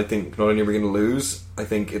happen here. And I think not only are we going to lose, I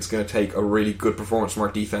think it's going to take a really good performance from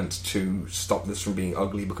our defence to stop this from being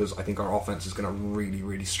ugly, because I think our offence is going to really,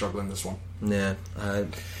 really struggle in this one. Yeah.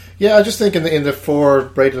 I just think in the four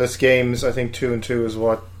Bradyless games, I think 2-2 is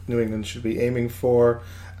what New England should be aiming for.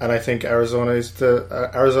 And I think Arizona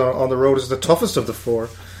on the road is the toughest of the four,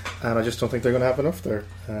 and I just don't think they're going to have enough there.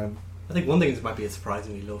 I think one thing is it might be a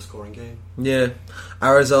surprisingly low-scoring game. Yeah,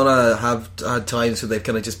 Arizona have had times where they've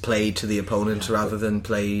kind of just played to the opponent rather than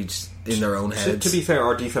played in their own heads. To be fair,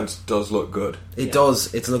 our defense does look good. It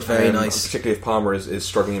does. It's looked very nice. Particularly if Palmer is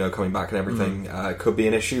struggling, coming back and everything, could be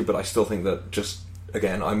an issue. But I still think that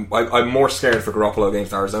again, I'm more scared for Garoppolo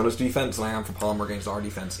against Arizona's defense than I am for Palmer against our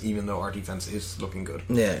defense, even though our defense is looking good.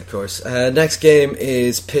 Yeah, of course. Next game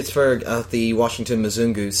is Pittsburgh at the Washington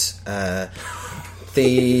Mizungus.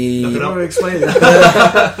 Look it up. Explain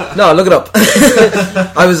that. No, look it up.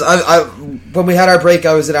 I when we had our break,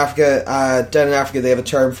 I was in Africa. Down in Africa, they have a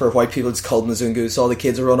term for white people. It's called Mizungu. So all the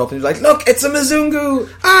kids will run up and be like, "Look, it's a Mizungu!"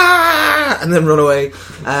 And then run away.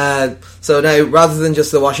 So now, rather than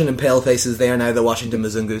just the Washington Palefaces, they are now the Washington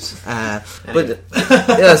Mizungus.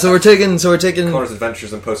 So we're taking Connor's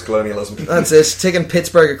Adventures in Post-Colonialism. That's it. Taking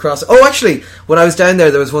Pittsburgh across. Oh, actually, when I was down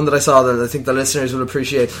there was one that I saw that I think the listeners will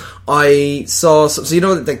appreciate. I saw so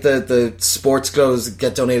like the sports clothes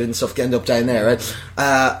get donated and stuff end up down there, right?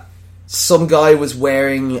 some guy was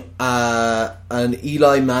wearing an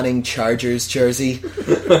Eli Manning Chargers jersey.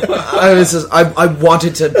 I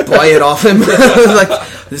wanted to buy it off him. I was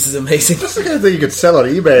like, this is amazing. That's the kind of thing you could sell on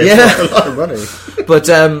eBay for a lot of money. But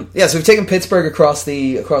so we've taken Pittsburgh across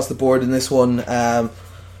the board in this one.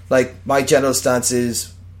 My general stance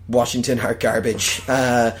is Washington are garbage.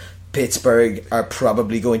 Pittsburgh are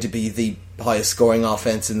probably going to be the highest scoring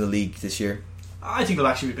offense in the league this year. I think it'll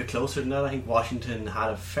actually be a bit closer than that. I think Washington had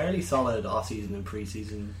a fairly solid off-season and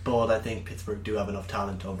pre-season, but I think Pittsburgh do have enough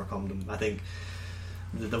talent to overcome them. I think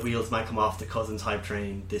the wheels might come off the Cousins hype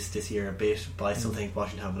train this year a bit, but I still think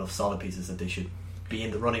Washington have enough solid pieces that they should be in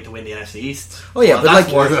the running to win the NFC East. Oh yeah,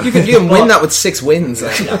 but you can win that with 6 wins.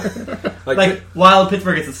 While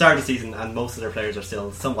Pittsburgh is at the start of the season and most of their players are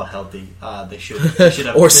still somewhat healthy, they should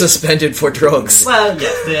have or suspended for drugs. Well,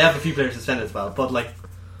 yes, they have a few players suspended as well, but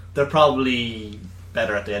they're probably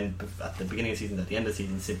better at the beginning of the season than at the end of the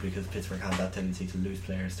season, simply because Pittsburgh has that tendency to lose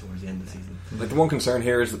players towards the end of the season. The one concern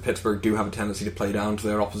here is that Pittsburgh do have a tendency to play down to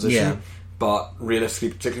their opposition. Yeah. But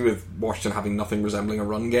realistically, particularly with Washington having nothing resembling a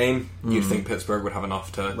run game, you'd think Pittsburgh would have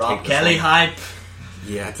enough to Rob take Kelly hype.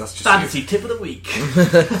 Yeah, that's just fantasy tip of the week.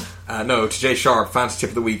 No, to Jay Sharp, fantasy tip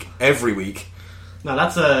of the week every week. No,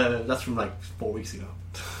 that's from 4 weeks ago.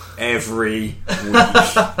 Every week.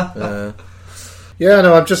 Yeah,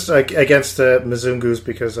 no, I'm just against the Mzungus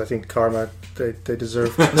because I think karma, they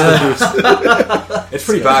deserve to lose. It's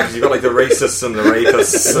pretty bad because you've got the racists and the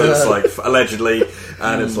rapists, so it's allegedly,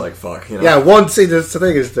 and it's fuck. Yeah, the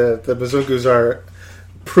thing is the Mzungus are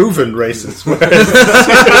proven racist, whereas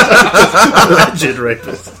alleged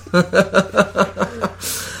rapists.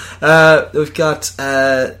 We've got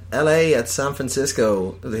LA at San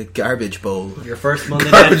Francisco, the Garbage Bowl. Your first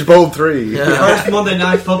Monday Garbage Bowl 3. Your first Monday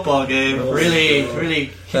night football game.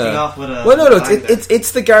 Really kicking off with a. Well, no,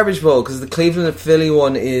 it's the Garbage Bowl because the Cleveland and Philly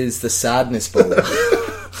one is the Sadness Bowl.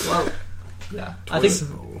 Well, yeah, I think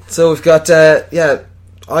so. We've got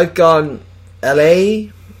I've gone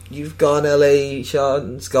LA. You've gone LA.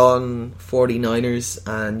 Sean's gone 49ers,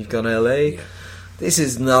 and you've gone LA. Yeah. This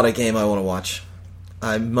is not a game I want to watch.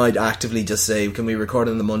 I might actively just say, can we record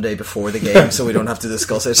on the Monday before the game so we don't have to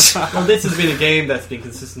discuss it? Well, this has been a game that's been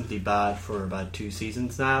consistently bad for about 2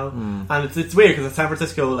 seasons now. And it's weird because at San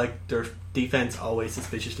Francisco, their defense always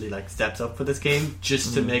suspiciously steps up for this game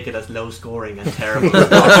just to make it as low scoring and terrible as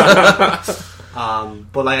possible.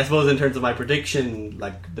 But I suppose in terms of my prediction,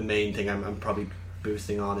 the main thing I'm probably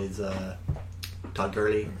boosting on is Todd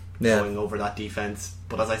Gurley going over that defense.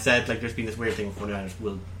 But as I said, there's been this weird thing with 49ers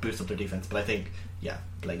will boost up their defense, but I think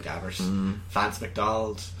Blaine Gabbert, Vance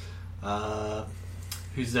McDonald,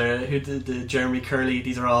 who's there? Who did the Jeremy Curley?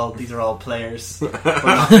 These are all players.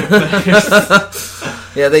 Not good players.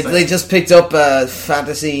 Yeah, they just picked up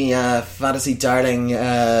fantasy darling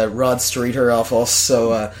Rod Streeter off us,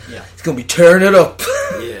 so it's going to be turn it up.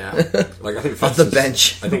 Yeah, I think Fitz off the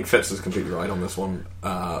bench. I think Fitz is completely right on this one.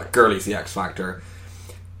 Gurley's the X factor.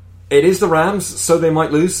 It is the Rams, so they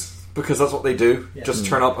might lose because that's what they do. Yeah. Just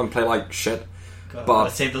turn up and play like shit. But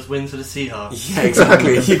save those wins for the Seahawks. Yeah,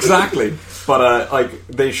 exactly. But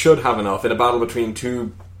they should have enough in a battle between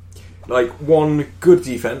two, one good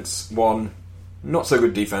defense, one not so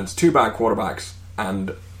good defense, 2 bad quarterbacks,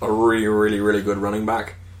 and a really, really, really good running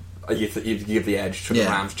back. You give the edge to the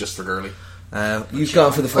Rams just for Gurley. You've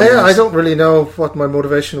gone for the fun. I don't really know what my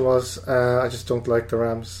motivation was. I just don't like the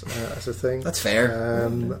Rams as a thing. That's fair.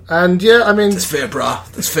 And I mean, that's fair, brah.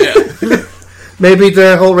 That's fair. Maybe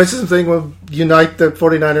the whole racism thing will unite the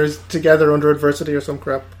 49ers together under adversity or some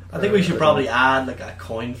crap. I think we should probably add a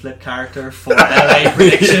coin flip character for LA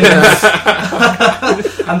predictions.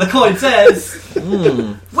 And the coin says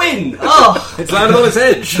win! Oh! It's landed on its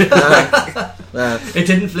edge. It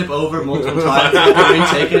didn't flip over multiple times. Can we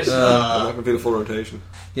take it? That would be the full rotation.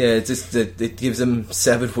 Yeah, it gives them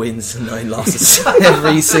 7 wins and 9 losses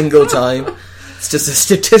every single time. It's just a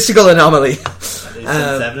statistical anomaly.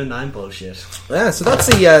 That is 7 and 9 bullshit. Yeah, so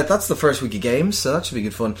that's the first week of games, so that should be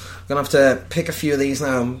good fun. I'm gonna have to pick a few of these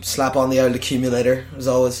now and slap on the old accumulator as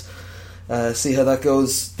always. See how that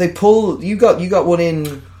goes. You got one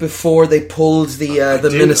in before they pulled the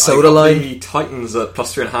Minnesota line. The Titans at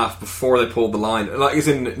 +3.5 before they pulled the line. As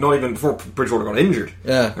in, not even before Bridgewater got injured.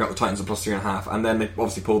 Yeah, I got the Titans at +3.5, and then they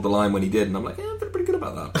obviously pulled the line when he did, and I'm like, they're pretty good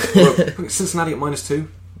about that. Well, Cincinnati at -2.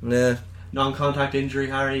 Yeah. Non-contact injury,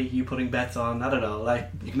 Harry. You putting bets on? I don't know.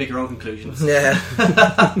 You can make your own conclusions. Yeah.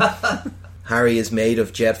 Harry is made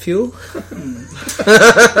of jet fuel.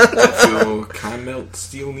 Jet fuel can melt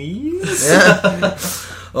steel knees. Yeah.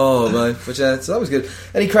 Oh man, but so that was good.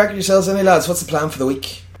 Any crack at yourselves, any lads? What's the plan for the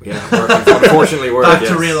week? Yeah, work, unfortunately work. Back yes.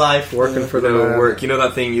 to real life. Working for You know, the work. You know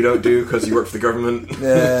that thing you don't do because you work for the government.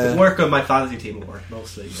 Yeah. Work on my fantasy team at work,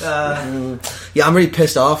 mostly. Yeah, I'm really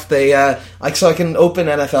pissed off. So I can open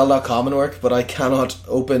NFL.com and work, but I cannot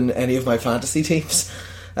open any of my fantasy teams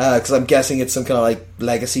because I'm guessing it's some kind of like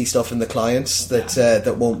legacy stuff in the clients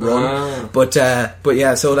that won't run. Ah. But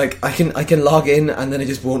yeah, so like I can log in and then it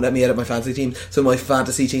just won't let me edit my fantasy team. So my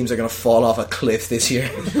fantasy teams are going to fall off a cliff this year.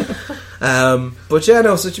 But yeah,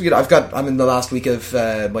 no, so it should be good. I'm in the last week of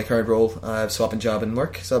my current role, swapping job and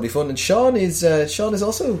work, so it'll be fun. And Sean is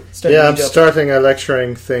also starting. Yeah, a I'm new job. starting a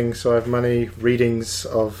lecturing thing, so I have many readings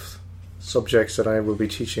of subjects that I will be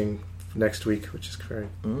teaching next week, which is very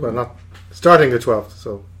well, not starting the 12th.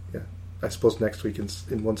 So yeah, I suppose next week in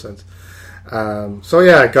one sense. So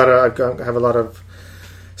yeah, I have a lot of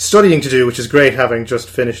studying to do, which is great. Having just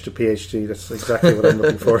finished a PhD, that's exactly what I'm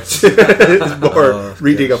looking forward to. It's more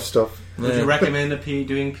reading up stuff. Would you recommend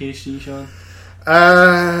doing PhD, Sean?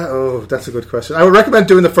 That's a good question. I would recommend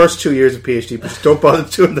doing the first 2 years of PhD, but just don't bother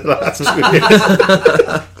doing the last 2 years.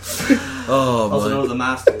 Also known as a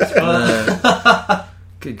master's.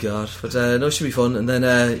 Good God. But no, it should be fun. And then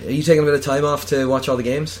are you taking a bit of time off to watch all the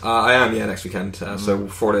games? I am, yeah, next weekend. So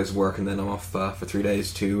 4 days of work, and then I'm off for 3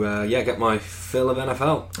 days to get my fill of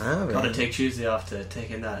NFL. Right. Gotta take Tuesday off to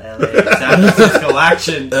take in that LA San Francisco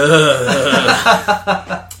action.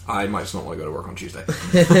 I might just not want to go to work on Tuesday.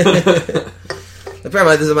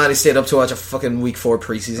 Apparently there's a man who stayed up to watch a fucking week 4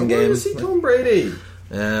 preseason game. Where is he, Tom Brady?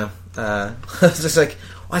 Yeah. It's just like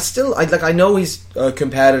I know he's a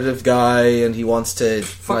competitive guy and he wants to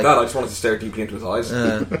Fuck that, I just wanted to stare deeply into his eyes.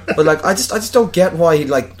 but like I just don't get why he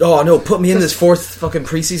put me in this 4th fucking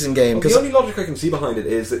preseason game. Well, the only logic I can see behind it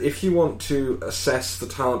is that if you want to assess the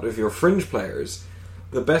talent of your fringe players,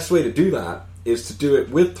 the best way to do that is to do it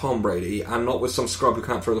with Tom Brady and not with some scrub who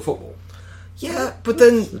can't throw the football. Yeah, but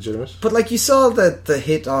then Legitimate. But like you saw the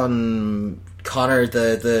hit on Connor,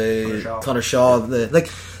 the Connor Shaw,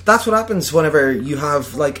 that's what happens whenever you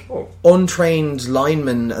have like untrained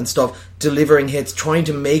linemen and stuff delivering hits, trying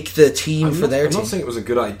to make the team for their team. I'm not saying it was a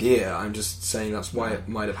good idea. I'm just saying that's why it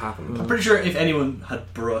might have happened. I'm pretty sure if anyone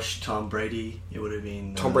had brushed Tom Brady, it would have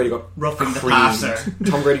been Tom Brady got roughing the creamed. passer.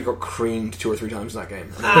 Tom Brady got creamed 2 or 3 times in that game.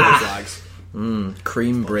 And flags.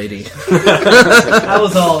 Cream Brady. That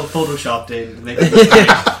was all photoshopped in to make it look great.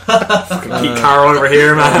 Fucking Pete Carroll over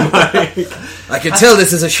here, man. I can tell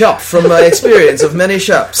this is a shop from my experience of many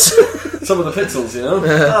shops. Some of the pixels, you know.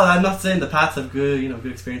 Oh, I'm not saying the Pats have good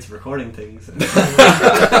experience of recording things.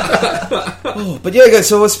 But yeah, guys.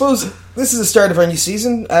 So I suppose this is the start of our new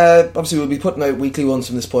season. Obviously, we'll be putting out weekly ones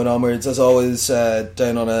from this point onwards. As always,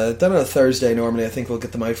 down on a Thursday. Normally, I think we'll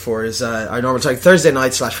get them out for is our normal time, Thursday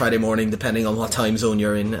night / Friday morning, depending on what time zone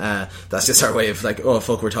you're in. That's just our way of like, oh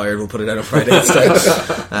fuck, we're tired. We'll put it out on Friday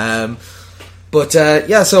instead. But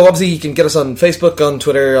yeah, so obviously you can get us on Facebook, on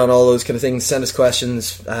Twitter, on all those kind of things. Send us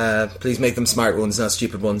questions. Please make them smart ones, not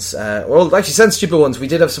stupid ones. Or actually send stupid ones. We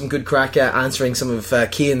did have some good crack answering some of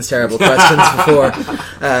Cian's terrible questions before.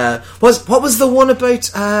 What was the one about?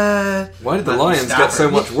 Why did the Lions get so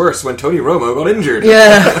much worse when Tony Romo got injured?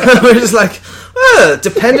 Yeah, we're just like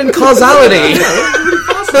dependent causality.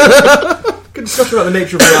 Good discussion about the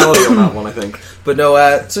nature of reality on that one, I think. But no,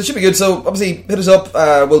 so it should be good. So obviously, hit us up.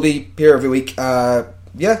 We'll be here every week.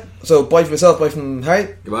 Yeah. So bye from myself. Bye from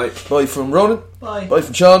Harry. Goodbye. Bye from Ronan. Bye. Bye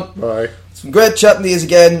from Sean. Bye. It's been great chatting to you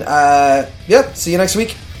again. Yeah. See you next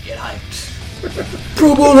week. Get hyped.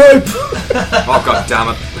 Pro Bowl hype. Oh, god damn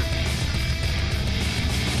it.